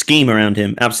people scheme around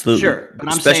him. Absolutely, sure. But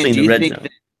I'm saying, do you think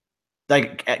that,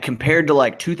 like compared to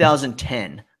like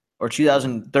 2010 or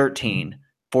 2013,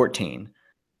 14,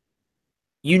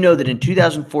 you know that in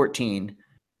 2014,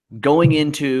 going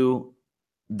into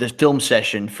the film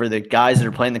session for the guys that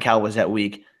are playing the Cowboys that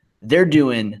week, they're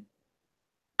doing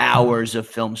hours of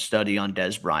film study on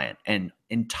Dez Bryant and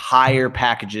entire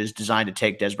packages designed to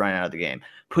take Dez Bryant out of the game,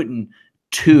 putting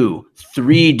 2-3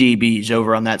 DBs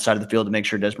over on that side of the field to make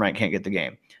sure Dez Bryant can't get the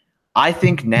game. I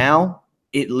think now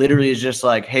it literally is just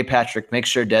like, hey, Patrick, make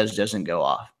sure Dez doesn't go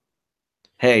off.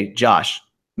 Hey, Josh,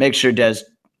 make sure Dez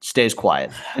stays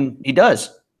quiet. And he does.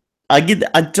 I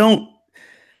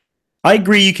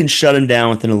agree you can shut him down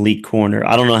with an elite corner.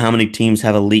 I don't know how many teams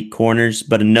have elite corners,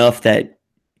 but enough that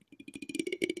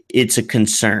it's a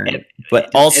concern. But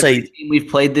I'll say team we've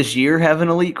played this year have an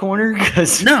elite corner?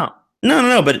 No.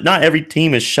 But not every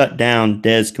team has shut down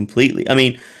Dez completely. I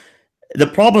mean, the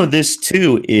problem with this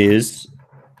too is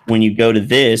when you go to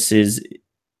this is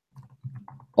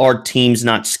are teams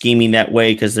not scheming that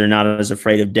way because they're not as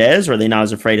afraid of Dez, or are they not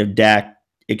as afraid of Dak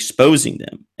exposing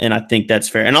them? And I think that's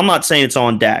fair. And I'm not saying it's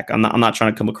on Dak. I'm not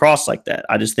trying to come across like that.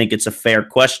 I just think it's a fair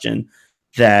question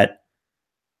that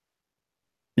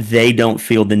they don't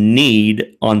feel the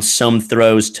need on some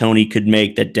throws Tony could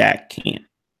make that Dak can't.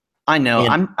 I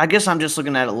know. I guess I'm just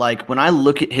looking at it like when I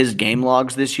look at his game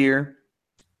logs this year,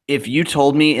 if you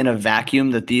told me in a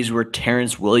vacuum that these were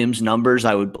Terrence Williams numbers,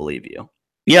 I would believe you.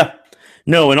 Yeah.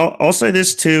 No, and I'll say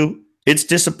this too. It's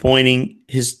disappointing.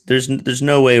 There's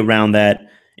no way around that.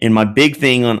 And my big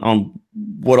thing on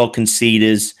what I'll concede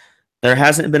is there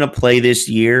hasn't been a play this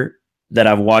year that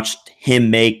I've watched him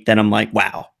make that I'm like,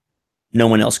 wow, no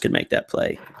one else could make that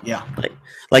play. Yeah.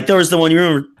 Like there was the one, you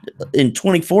remember in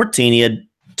 2014, he had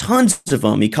tons of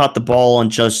them. He caught the ball on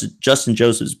Justin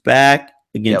Joseph's back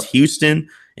against Houston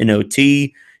in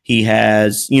OT. He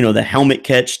has, the helmet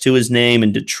catch to his name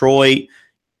in Detroit.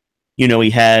 He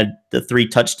had the 3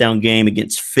 touchdown game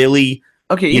against Philly.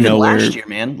 Okay, even last year,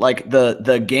 man. Like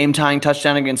the game-tying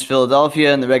touchdown against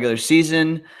Philadelphia in the regular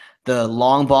season, the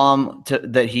long bomb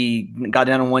that he got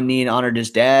down on one knee and honored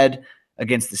his dad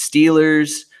against the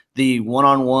Steelers, the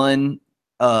one-on-one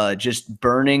just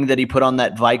burning that he put on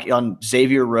on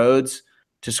Xavier Rhodes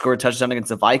to score a touchdown against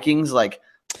the Vikings. Like,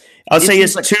 I'll say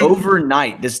it's like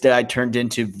overnight, this guy turned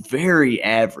into very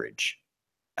average.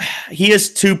 He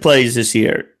has 2 plays this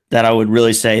year that I would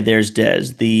really say there's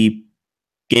Dez. The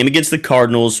game against the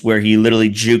Cardinals where he literally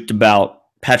juked about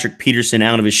Patrick Peterson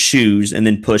out of his shoes and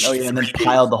then pushed. Oh, yeah, and then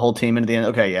piled the whole team into the end.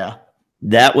 Okay, yeah.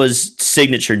 That was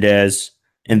signature Dez.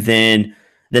 And then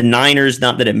the Niners,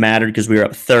 not that it mattered because we were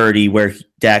up 30, where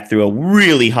Dak threw a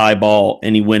really high ball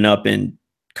and he went up and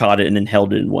caught it and then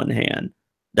held it in one hand.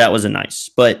 That was a nice.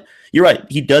 But you're right.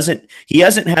 He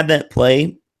hasn't had that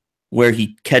play where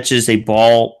he catches a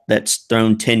ball that's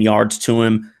thrown 10 yards to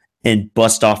him and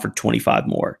bust off for 25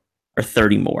 more or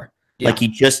 30 more. Yeah. Like he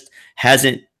just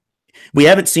hasn't. We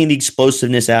haven't seen the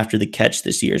explosiveness after the catch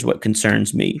this year is what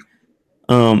concerns me.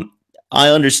 I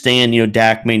understand,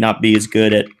 Dak may not be as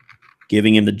good at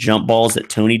giving him the jump balls that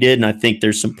Tony did, and I think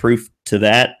there's some proof to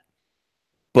that.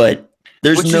 But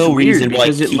there's no reason why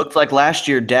because it looked like last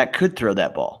year Dak could throw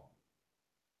that ball.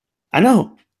 I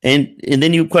know, and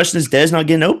then you question is Dez not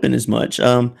getting open as much?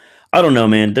 I don't know,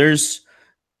 man. There's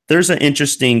an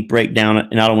interesting breakdown,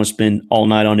 and I don't want to spend all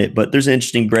night on it, but there's an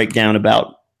interesting breakdown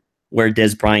about where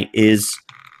Dez Bryant is.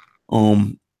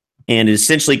 And it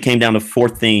essentially came down to 4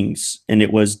 things, and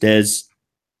it was Dez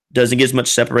doesn't get as much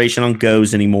separation on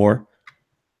goes anymore.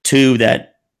 2,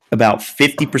 that about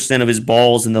 50% of his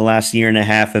balls in the last year and a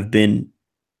half have been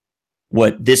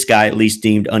what this guy at least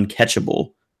deemed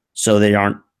uncatchable, so they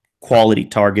aren't quality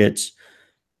targets.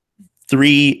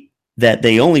 three that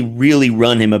they only really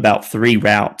run him about three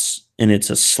routes, and it's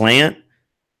a slant,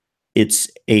 it's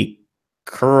a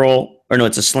curl, or no,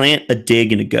 it's a slant, a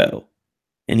dig, and a go.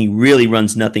 And he really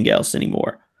runs nothing else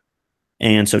anymore.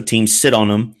 And so teams sit on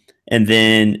him. And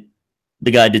then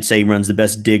the guy did say he runs the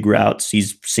best dig routes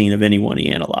he's seen of anyone he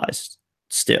analyzed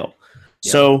still.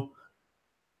 Yeah. So,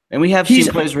 and we have seen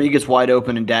plays where he gets wide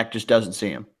open and Dak just doesn't see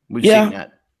him. We've seen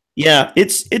that. Yeah,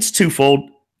 it's twofold.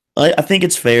 I think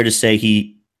it's fair to say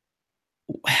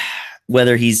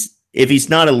if he's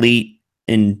not elite,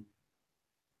 and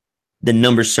the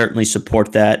numbers certainly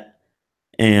support that.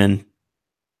 And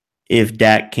if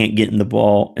Dak can't get in the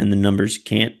ball and the numbers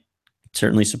can't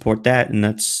certainly support that, and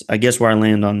that's, I guess, where I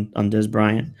land on Dez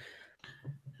Bryant.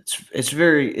 It's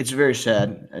very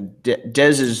sad.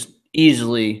 Dez is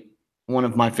easily one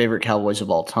of my favorite Cowboys of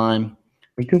all time.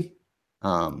 Me too.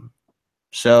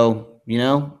 So,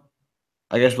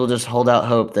 I guess we'll just hold out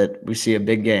hope that we see a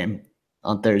big game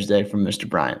on Thursday from Mr.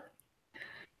 Bryant.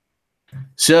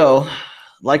 So,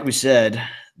 like we said,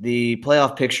 the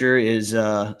playoff picture is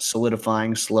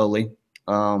solidifying slowly.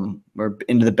 We're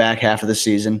into the back half of the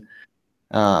season.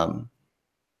 Ben,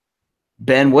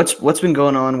 what's been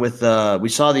going on with we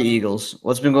saw the Eagles.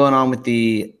 What's been going on with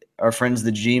our friends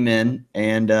the G-men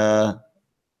and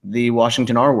the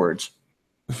Washington R-words?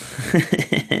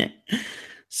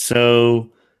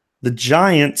 So the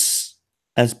Giants,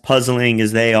 as puzzling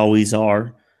as they always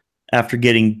are, after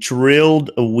getting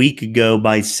drilled a week ago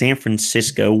by San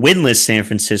Francisco, winless San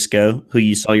Francisco, who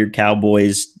you saw your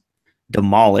Cowboys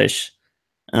demolish,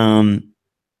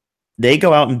 they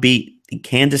go out and beat the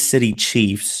Kansas City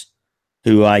Chiefs,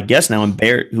 who I guess now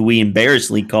who we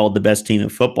embarrassingly called the best team in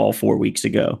football 4 weeks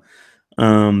ago.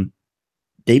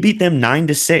 They beat them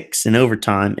 9-6 in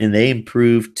overtime, and they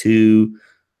improved to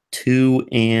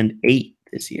 2-8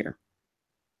 this year.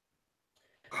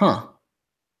 Huh.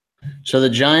 So the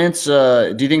Giants,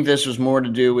 do you think this was more to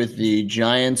do with the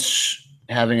Giants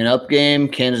having an up game,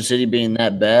 Kansas City being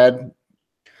that bad?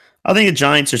 I think the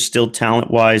Giants are still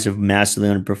talent-wise have massively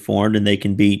underperformed, and they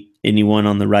can beat anyone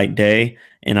on the right day.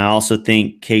 And I also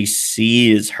think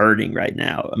KC is hurting right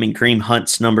now. I mean, Kareem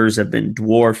Hunt's numbers have been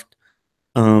dwarfed.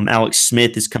 Alex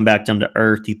Smith has come back down to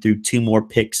earth. He threw 2 more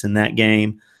picks in that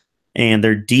game. And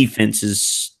their defense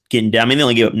is getting down. I mean, they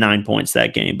only gave up 9 points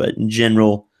that game, but in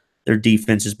general, their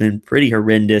defense has been pretty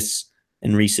horrendous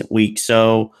in recent weeks.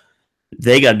 So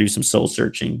they got to do some soul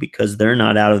searching because they're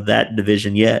not out of that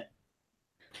division yet.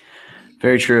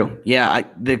 Very true. Yeah,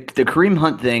 the Kareem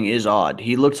Hunt thing is odd.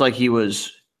 He looks like he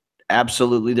was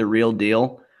absolutely the real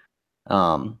deal.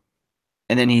 And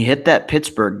then he hit that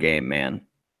Pittsburgh game, man.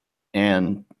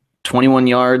 And 21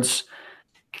 yards.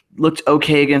 Looked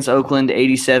okay against Oakland,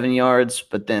 87 yards,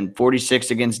 but then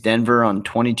 46 against Denver on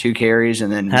 22 carries.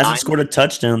 And then hasn't scored a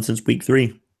touchdown since week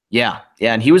 3. Yeah,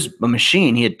 and he was a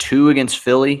machine. He had 2 against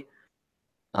Philly,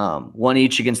 1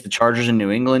 each against the Chargers in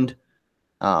New England.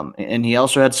 And he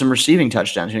also had some receiving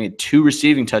touchdowns. He had 2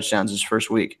 receiving touchdowns his first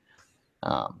week.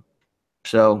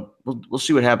 So we'll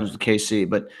see what happens with KC.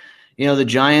 But, the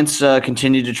Giants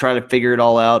continue to try to figure it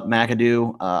all out.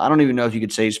 McAdoo, I don't even know if you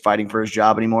could say he's fighting for his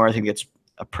job anymore. I think it's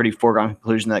a pretty foregone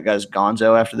conclusion that guy's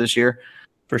gonzo after this year.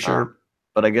 For sure.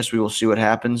 But I guess we will see what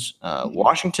happens.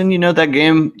 Washington,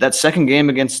 that second game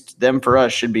against them for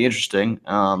us should be interesting.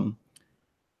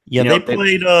 They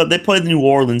played the New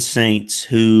Orleans Saints,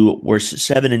 who were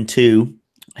 7-2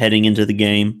 heading into the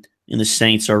game, and the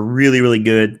Saints are really, really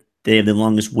good. They have the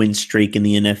longest win streak in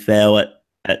the NFL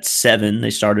at 7. They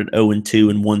started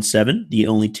 0-2 and won 7, the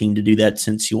only team to do that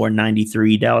since your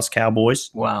 93 Dallas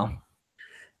Cowboys. Wow.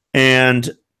 And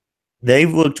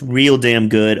they've looked real damn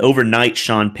good. Overnight,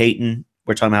 Sean Payton,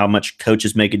 we're talking about how much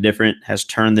coaches make a difference, has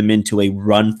turned them into a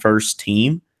run-first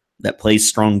team that plays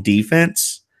strong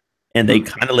defense. And they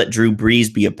kind of let Drew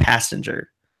Brees be a passenger,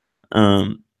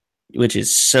 which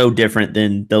is so different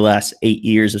than the last 8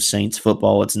 years of Saints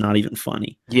football. It's not even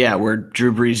funny. Yeah, where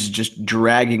Drew Brees is just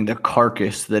dragging the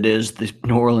carcass that is the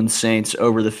New Orleans Saints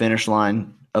over the finish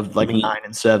line of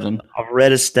 9-7. I've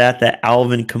read a stat that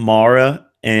Alvin Kamara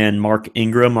and Mark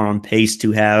Ingram are on pace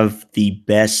to have the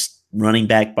best running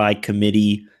back by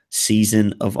committee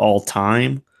season of all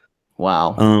time.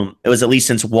 Wow. It was at least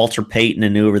since Walter Payton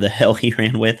and whoever the hell he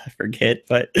ran with, I forget.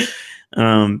 But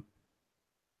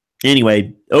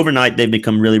anyway, overnight they've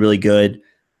become really, really good.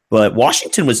 But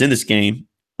Washington was in this game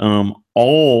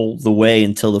all the way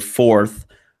until the 4th.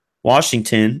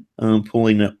 Washington,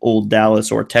 pulling an old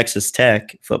Dallas or Texas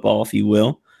Tech football, if you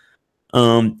will,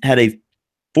 had a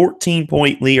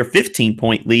 14-point lead or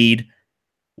 15-point lead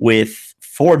with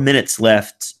 4 minutes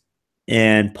left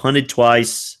and punted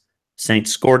twice.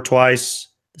 Saints scored twice,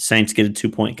 The Saints get a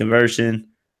 2-point conversion,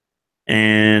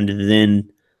 and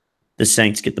then the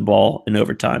Saints get the ball in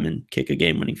overtime and kick a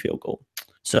game-winning field goal.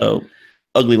 So,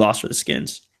 ugly loss for the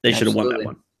Skins. They should have won that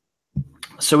one.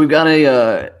 So we've got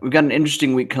an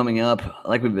interesting week coming up.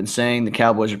 Like we've been saying, the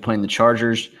Cowboys are playing the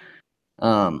Chargers.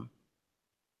 Ben,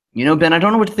 I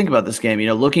don't know what to think about this game.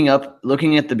 Looking at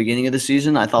the beginning of the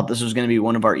season, I thought this was going to be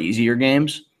one of our easier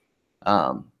games.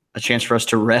 A chance for us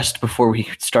to rest before we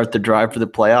start the drive for the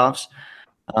playoffs.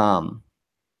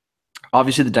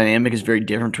 Obviously, the dynamic is very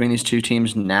different between these two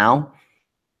teams now.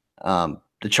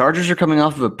 The Chargers are coming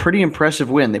off of a pretty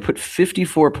impressive win. They put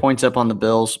 54 points up on the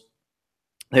Bills.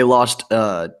 They lost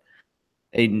a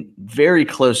very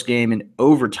close game in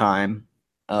overtime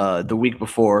the week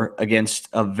before against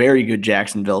a very good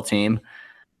Jacksonville team.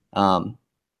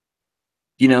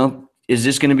 Is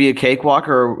this going to be a cakewalk,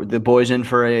 or are the boys in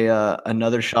for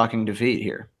another shocking defeat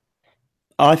here?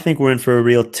 I think we're in for a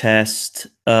real test.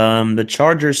 The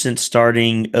Chargers, since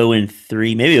starting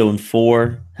 0-3, maybe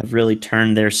 0-4, have really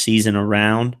turned their season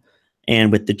around.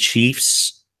 And with the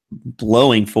Chiefs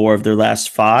blowing 4 of their last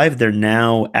 5, they're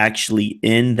now actually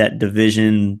in that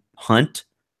division hunt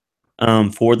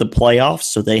for the playoffs.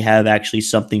 So they have actually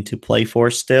something to play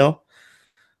for still.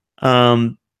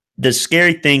 The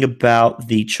scary thing about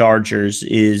the Chargers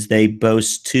is they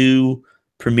boast 2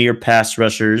 premier pass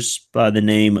rushers by the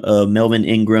name of Melvin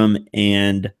Ingram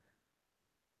and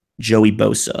Joey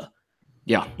Bosa.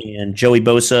 Yeah. And Joey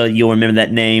Bosa, you'll remember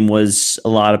that name, was a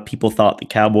lot of people thought the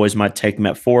Cowboys might take him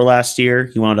at 4 last year.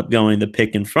 He wound up going the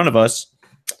pick in front of us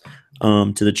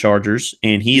to the Chargers.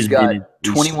 And he's got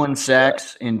 21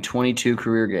 sacks in 22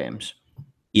 career games.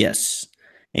 Yes.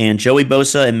 And Joey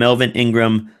Bosa and Melvin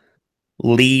Ingram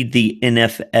lead the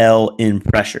NFL in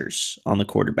pressures on the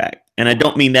quarterback. And I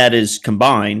don't mean that as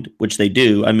combined, which they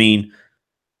do. I mean,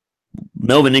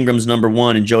 Melvin Ingram's number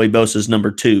 1 and Joey Bosa's number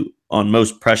 2 on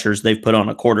most pressures they've put on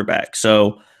a quarterback.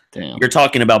 So you're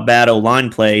talking about bad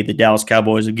O-line play. The Dallas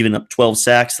Cowboys have given up 12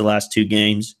 sacks the last 2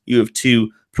 games. You have 2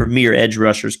 premier edge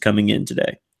rushers coming in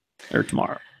today or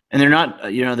tomorrow. And they're not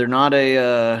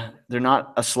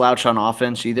a slouch on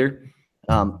offense either.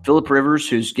 Phillip Rivers,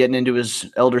 who's getting into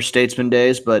his elder statesman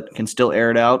days, but can still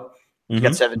air it out. He's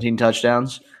got 17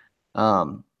 touchdowns.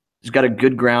 He's got a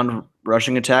good ground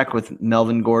rushing attack with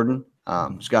Melvin Gordon.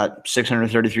 He's got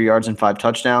 633 yards and 5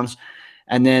 touchdowns.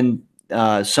 And then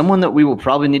someone that we will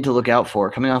probably need to look out for,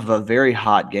 coming off of a very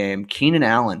hot game, Keenan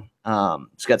Allen.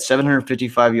 He's got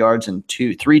 755 yards and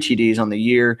 3 TDs on the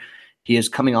year. He is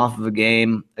coming off of a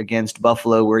game against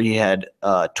Buffalo where he had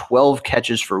 12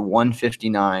 catches for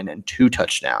 159 and 2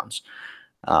 touchdowns.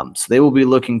 So they will be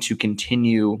looking to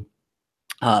continue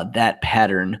that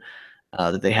pattern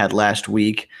that they had last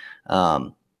week.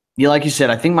 Like you said,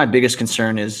 I think my biggest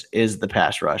concern is the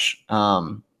pass rush.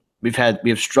 We have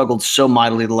struggled so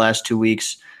mightily the last 2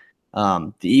 weeks.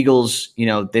 The Eagles,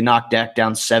 they knocked Dak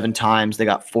down 7 times. They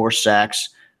got 4 sacks.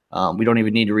 We don't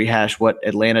even need to rehash what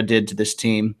Atlanta did to this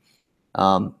team.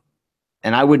 And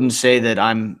I wouldn't say that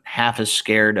I'm half as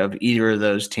scared of either of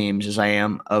those teams as I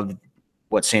am of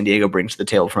what San Diego brings to the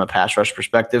table from a pass rush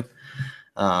perspective.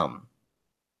 From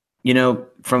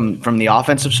the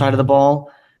offensive side of the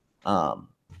ball,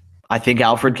 I think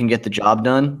Alfred can get the job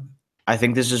done. I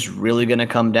think this is really going to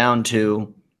come down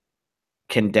to,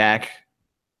 can Dak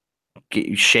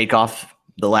shake off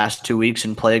the last 2 weeks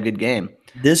and play a good game?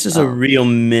 This is a real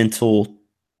mental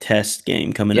test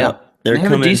game coming up. They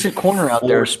have a decent corner out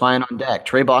there spying on Dak.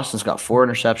 Trey Boston's got 4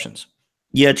 interceptions.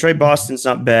 Yeah, Trey Boston's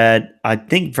not bad. I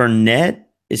think Vernette,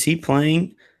 is he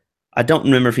playing? I don't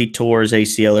remember if he tore his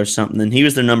ACL or something. He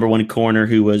was their number 1 corner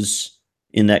who was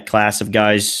in that class of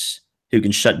guys who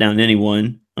can shut down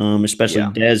anyone, especially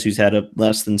Dez, who's had a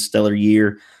less than stellar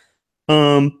year.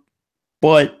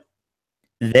 But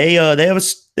they have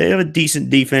a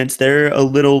decent defense. They're a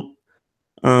little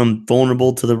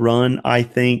vulnerable to the run. I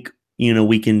think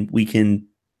we can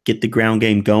get the ground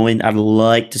game going. I'd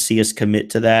like to see us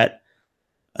commit to that.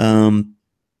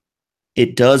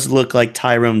 It does look like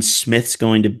Tyrone Smith's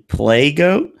going to play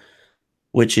GOAT,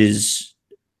 which is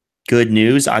good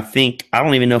news. I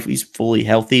don't even know if he's fully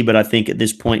healthy, but I think at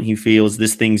this point he feels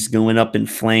this thing's going up in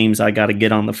flames. I got to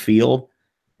get on the field,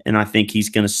 and I think he's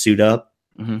going to suit up.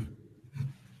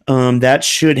 Mm-hmm. That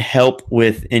should help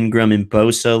with Ingram and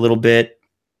Bosa a little bit.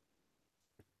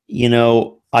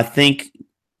 I think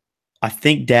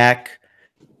Dak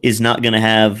is not going to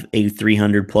have a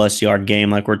 300-plus yard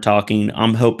game like we're talking.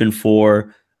 I'm hoping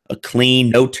for a clean,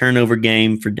 no turnover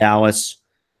game for Dallas.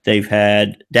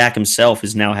 Dak himself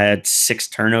has now had 6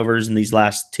 turnovers in these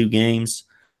last 2 games.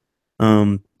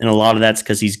 And a lot of that's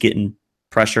because he's getting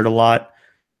pressured a lot.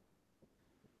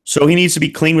 So he needs to be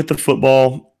clean with the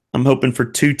football. I'm hoping for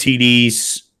 2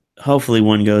 TDs. Hopefully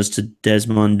one goes to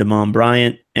Desmond Damon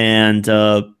Bryant. And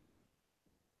I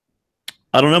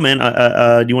don't know, man.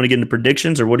 Do you want to get into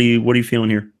predictions, or what are you feeling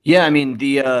here? Yeah, I mean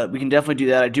we can definitely do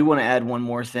that. I do want to add one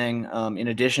more thing. In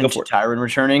addition to Tyron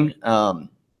returning,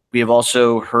 we have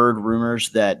also heard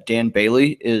rumors that Dan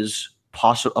Bailey is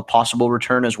a possible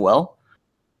return as well.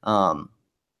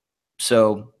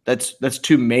 So that's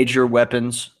 2 major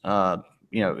weapons.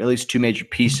 At least 2 major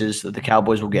pieces that the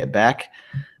Cowboys will get back.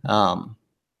 All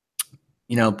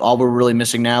we're really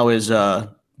missing now is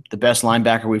the best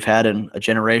linebacker we've had in a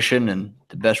generation and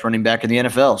the best running back in the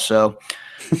NFL. So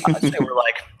I'd say we're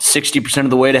like 60% of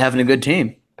the way to having a good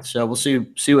team. So we'll see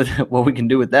what we can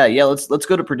do with that. Yeah, let's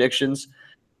go to predictions.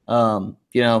 I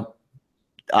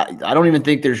don't even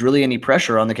think there's really any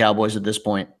pressure on the Cowboys at this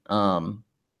point. I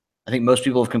think most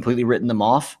people have completely written them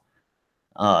off,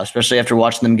 especially after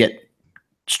watching them get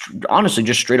honestly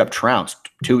just straight up trounced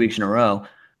 2 weeks in a row.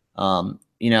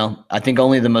 I think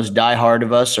only the most diehard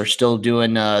of us are still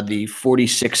doing the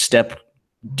 46-step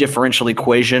differential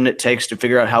equation it takes to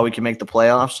figure out how we can make the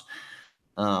playoffs.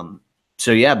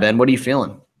 So yeah, Ben, what are you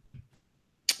feeling?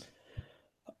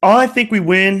 Oh, I think we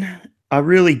win. I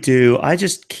really do. I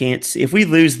just can't see. If we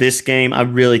lose this game, I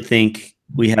really think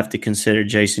we have to consider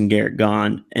Jason Garrett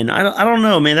gone. And I don't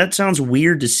know, man. That sounds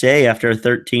weird to say after a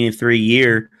 13-3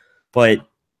 year, but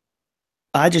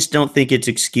I just don't think it's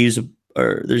excusable,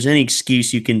 or there's any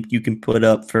excuse you can put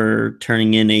up for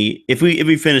turning in if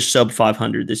we finish sub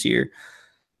 500 this year.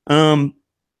 But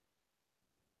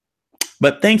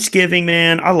Thanksgiving,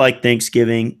 man, I like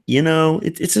Thanksgiving.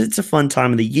 It's a fun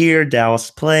time of the year.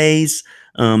 Dallas plays.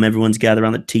 Everyone's gathered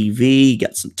around the TV. You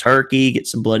got some turkey, get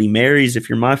some Bloody Marys if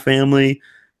you're my family.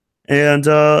 And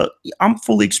I'm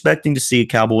fully expecting to see a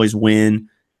Cowboys win,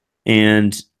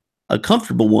 and a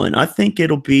comfortable one. I think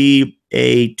it'll be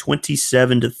a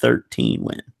 27-13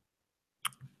 win.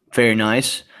 Very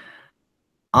nice.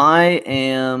 I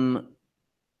am.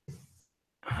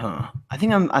 I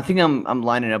think I'm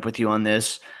lining up with you on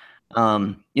this.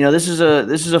 This is a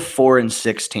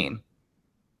 4-6 team.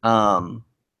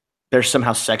 They're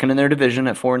somehow second in their division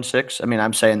at 4-6. I mean,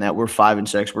 I'm saying that we're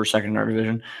 5-6. We're second in our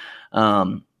division.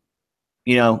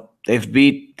 They've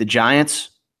beat the Giants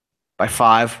by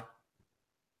 5.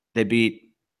 They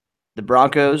beat the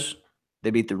Broncos. They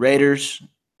beat the Raiders,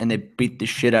 and they beat the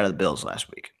shit out of the Bills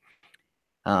last week.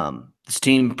 This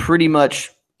team pretty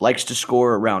much likes to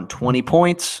score around 20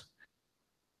 points.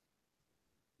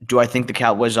 Do I think the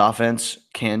Cowboys offense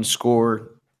can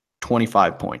score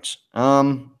 25 points?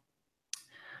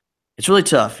 It's really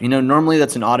tough. Normally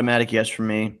that's an automatic yes for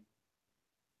me.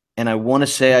 And I want to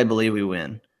say I believe we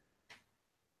win.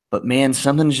 But, man,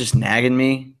 something's just nagging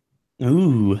me.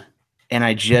 Ooh. And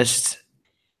I just –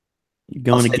 you're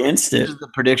going against it. This is the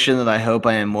prediction that I hope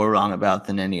I am more wrong about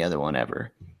than any other one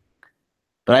ever.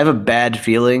 But I have a bad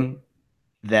feeling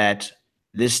that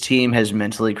this team has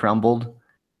mentally crumbled.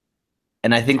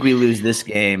 And I think we lose this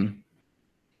game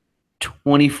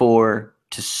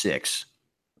 24-6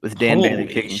 with Dan Bailey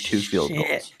kicking 2 field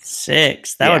goals.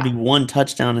 6. That would be 1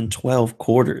 touchdown in 12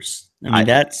 quarters. I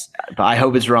mean, I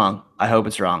hope it's wrong.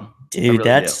 Dude, really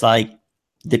that's like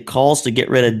the calls to get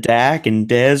rid of Dak and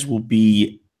Dez will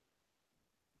be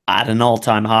at an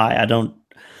all-time high.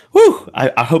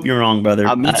 I hope you're wrong,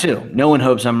 brother. Me too. No one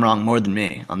hopes I'm wrong more than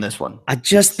me on this one. I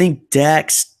just think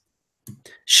Dak's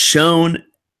shown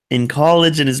in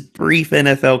college and his brief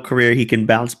NFL career he can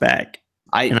bounce back.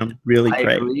 And I'm really I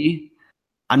agree.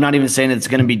 I'm not even saying it's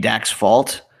going to be Dak's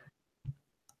fault.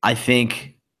 I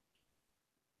think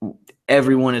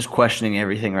everyone is questioning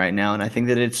everything right now, and I think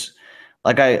that it's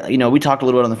like we talked a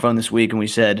little bit on the phone this week, and we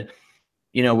said,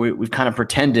 we've kind of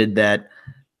pretended that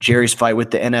Jerry's fight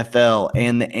with the NFL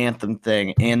and the anthem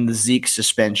thing and the Zeke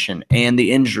suspension and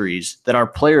the injuries, that our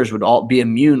players would all be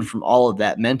immune from all of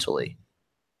that mentally.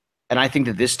 And I think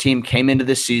that this team came into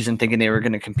this season thinking they were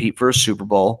going to compete for a Super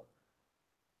Bowl,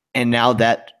 and now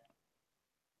that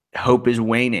hope is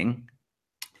waning.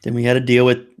 Then we had to deal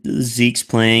with Zeke's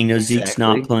playing, no Zeke's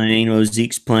not playing, no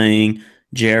Zeke's playing,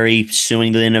 Jerry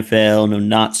suing the NFL, no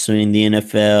not suing the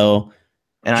NFL.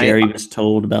 And Jerry was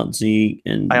told about Zeke.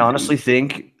 And I honestly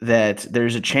think that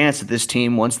there's a chance that this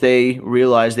team, once they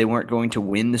realized they weren't going to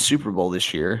win the Super Bowl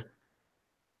this year,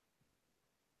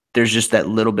 there's just that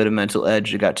little bit of mental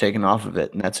edge that got taken off of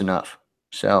it, and that's enough.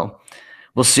 So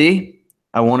we'll see.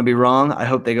 I want to be wrong. I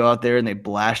hope they go out there and they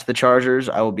blast the Chargers.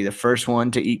 I will be the first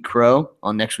one to eat crow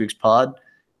on next week's pod.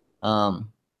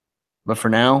 But for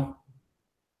now,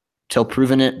 till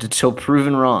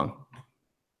proven wrong,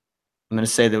 I'm going to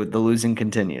say that the losing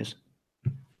continues.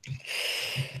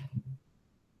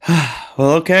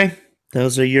 Well, okay.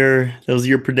 Those are your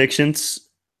predictions.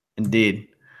 Indeed.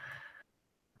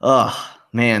 Oh,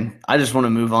 man. I just want to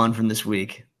move on from this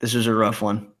week. This was a rough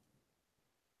one.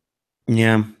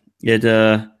 Yeah. It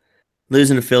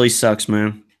losing to Philly sucks,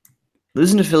 man.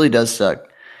 Losing to Philly does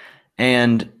suck.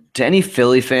 And to any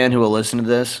Philly fan who will listen to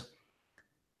this,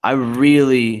 I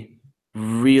really,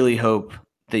 really hope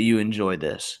that you enjoy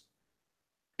this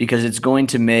because it's going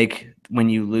to make when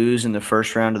you lose in the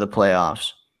first round of the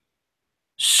playoffs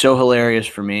so hilarious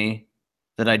for me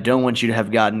that I don't want you to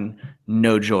have gotten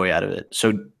no joy out of it.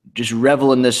 So just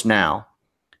revel in this now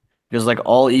because, like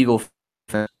all Eagle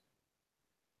fans,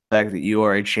 the fact that you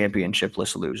are a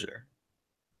championshipless loser.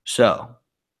 So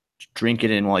just drink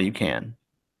it in while you can.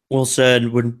 Well said.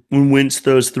 When Wentz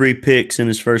throws 3 picks in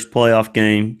his first playoff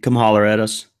game, come holler at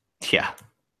us. Yeah.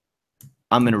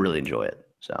 I'm going to really enjoy it.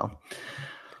 So,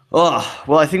 well,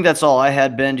 I think that's all I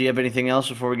had. Ben, do you have anything else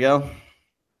before we go?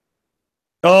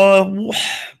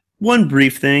 One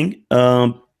brief thing.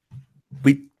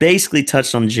 We basically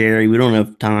touched on Jerry. We don't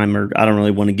have time, or I don't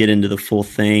really want to get into the full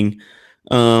thing.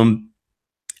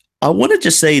 I want to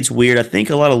just say it's weird. I think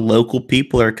a lot of local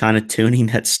people are kind of tuning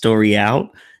that story out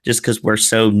just because we're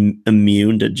so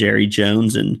immune to Jerry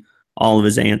Jones and all of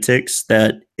his antics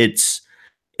that it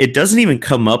doesn't even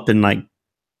come up in like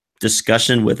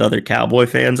discussion with other Cowboy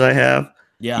fans I have.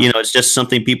 Yeah. It's just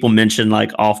something people mention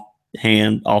like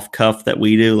offhand, off cuff that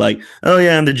we do, like, oh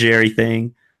yeah, and the Jerry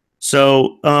thing.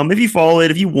 So if you follow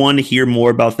it, if you want to hear more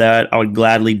about that, I would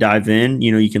gladly dive in.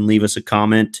 You can leave us a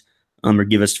comment or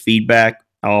give us feedback.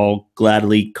 I'll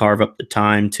gladly carve up the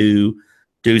time to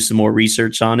do some more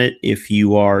research on it if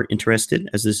you are interested,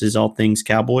 as this is all things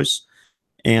Cowboys.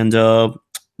 And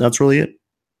that's really it.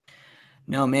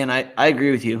 No, man, I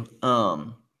agree with you.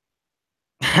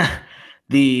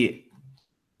 The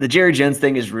Jerry Jones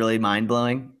thing is really mind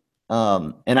blowing.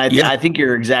 And I think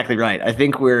you're exactly right. I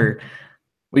think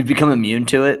we've become immune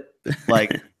to it.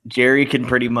 Like Jerry can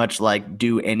pretty much like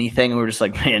do anything. And we're just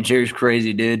like, man, Jerry's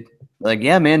crazy, dude. Like,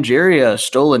 yeah, man, Jerry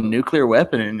stole a nuclear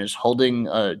weapon and is holding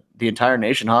the entire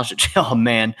nation hostage. Oh,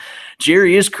 man,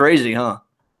 Jerry is crazy, huh?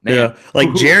 Man. Yeah,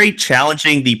 like Jerry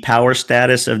challenging the power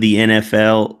status of the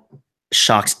NFL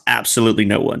shocks absolutely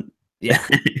no one. Yeah,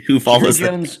 who follows Jerry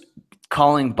Jones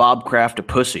calling Bob Kraft a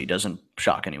pussy doesn't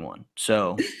shock anyone.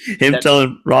 So him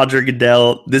telling Roger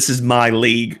Goodell, "This is my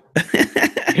league.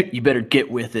 You better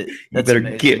get with it. You better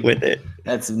get with it."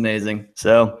 That's amazing.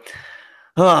 So,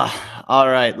 all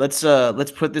right, let's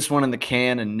put this one in the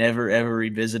can and never ever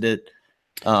revisit it.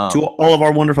 To all of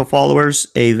our wonderful followers,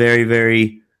 a very,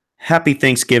 very happy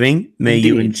Thanksgiving. May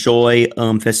you enjoy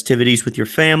festivities with your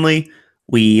family.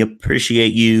 We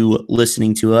appreciate you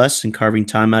listening to us and carving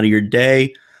time out of your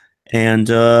day. And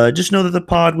just know that the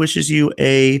pod wishes you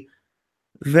a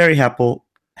very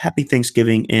happy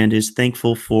Thanksgiving and is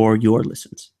thankful for your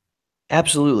listens.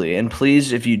 Absolutely. And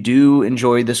please, if you do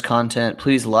enjoy this content,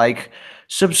 please like,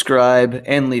 subscribe,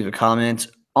 and leave a comment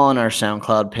on our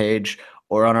SoundCloud page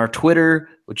or on our Twitter,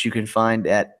 which you can find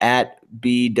at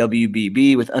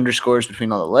BWBB with underscores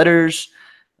between all the letters.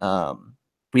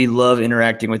 We love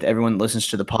interacting with everyone that listens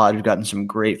to the pod. We've gotten some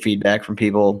great feedback from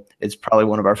people. It's probably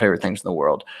one of our favorite things in the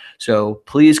world. So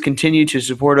please continue to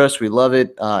support us. We love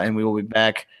it. And we will be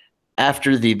back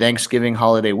after the Thanksgiving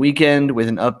holiday weekend with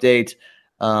an update.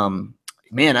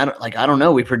 Man, I don't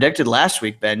know. We predicted last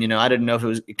week, Ben. I didn't know if it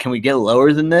was. Can we get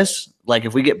lower than this? Like,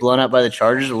 if we get blown out by the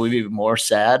Chargers, will we be more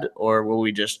sad, or will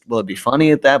it be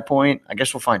funny at that point? I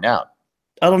guess we'll find out.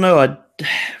 I don't know.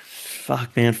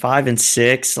 Fuck, man,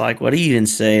 5-6. Like, what do you even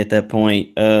say at that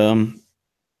point? Gonna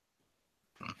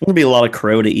be a lot of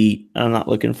crow to eat. I'm not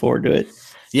looking forward to it.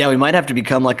 Yeah, we might have to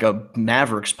become like a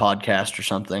Mavericks podcast or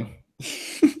something.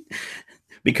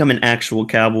 Become an actual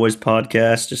Cowboys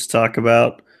podcast. Just talk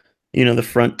about, the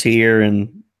frontier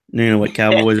and what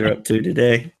Cowboys are up to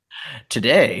today.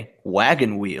 Today,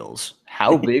 wagon wheels.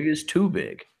 How big is too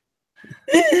big?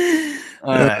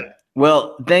 All right.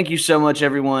 Well, thank you so much,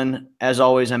 everyone. As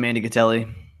always, I'm Andy Gatelli.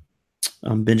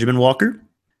 I'm Benjamin Walker.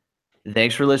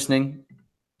 Thanks for listening.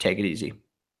 Take it easy.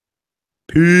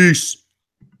 Peace.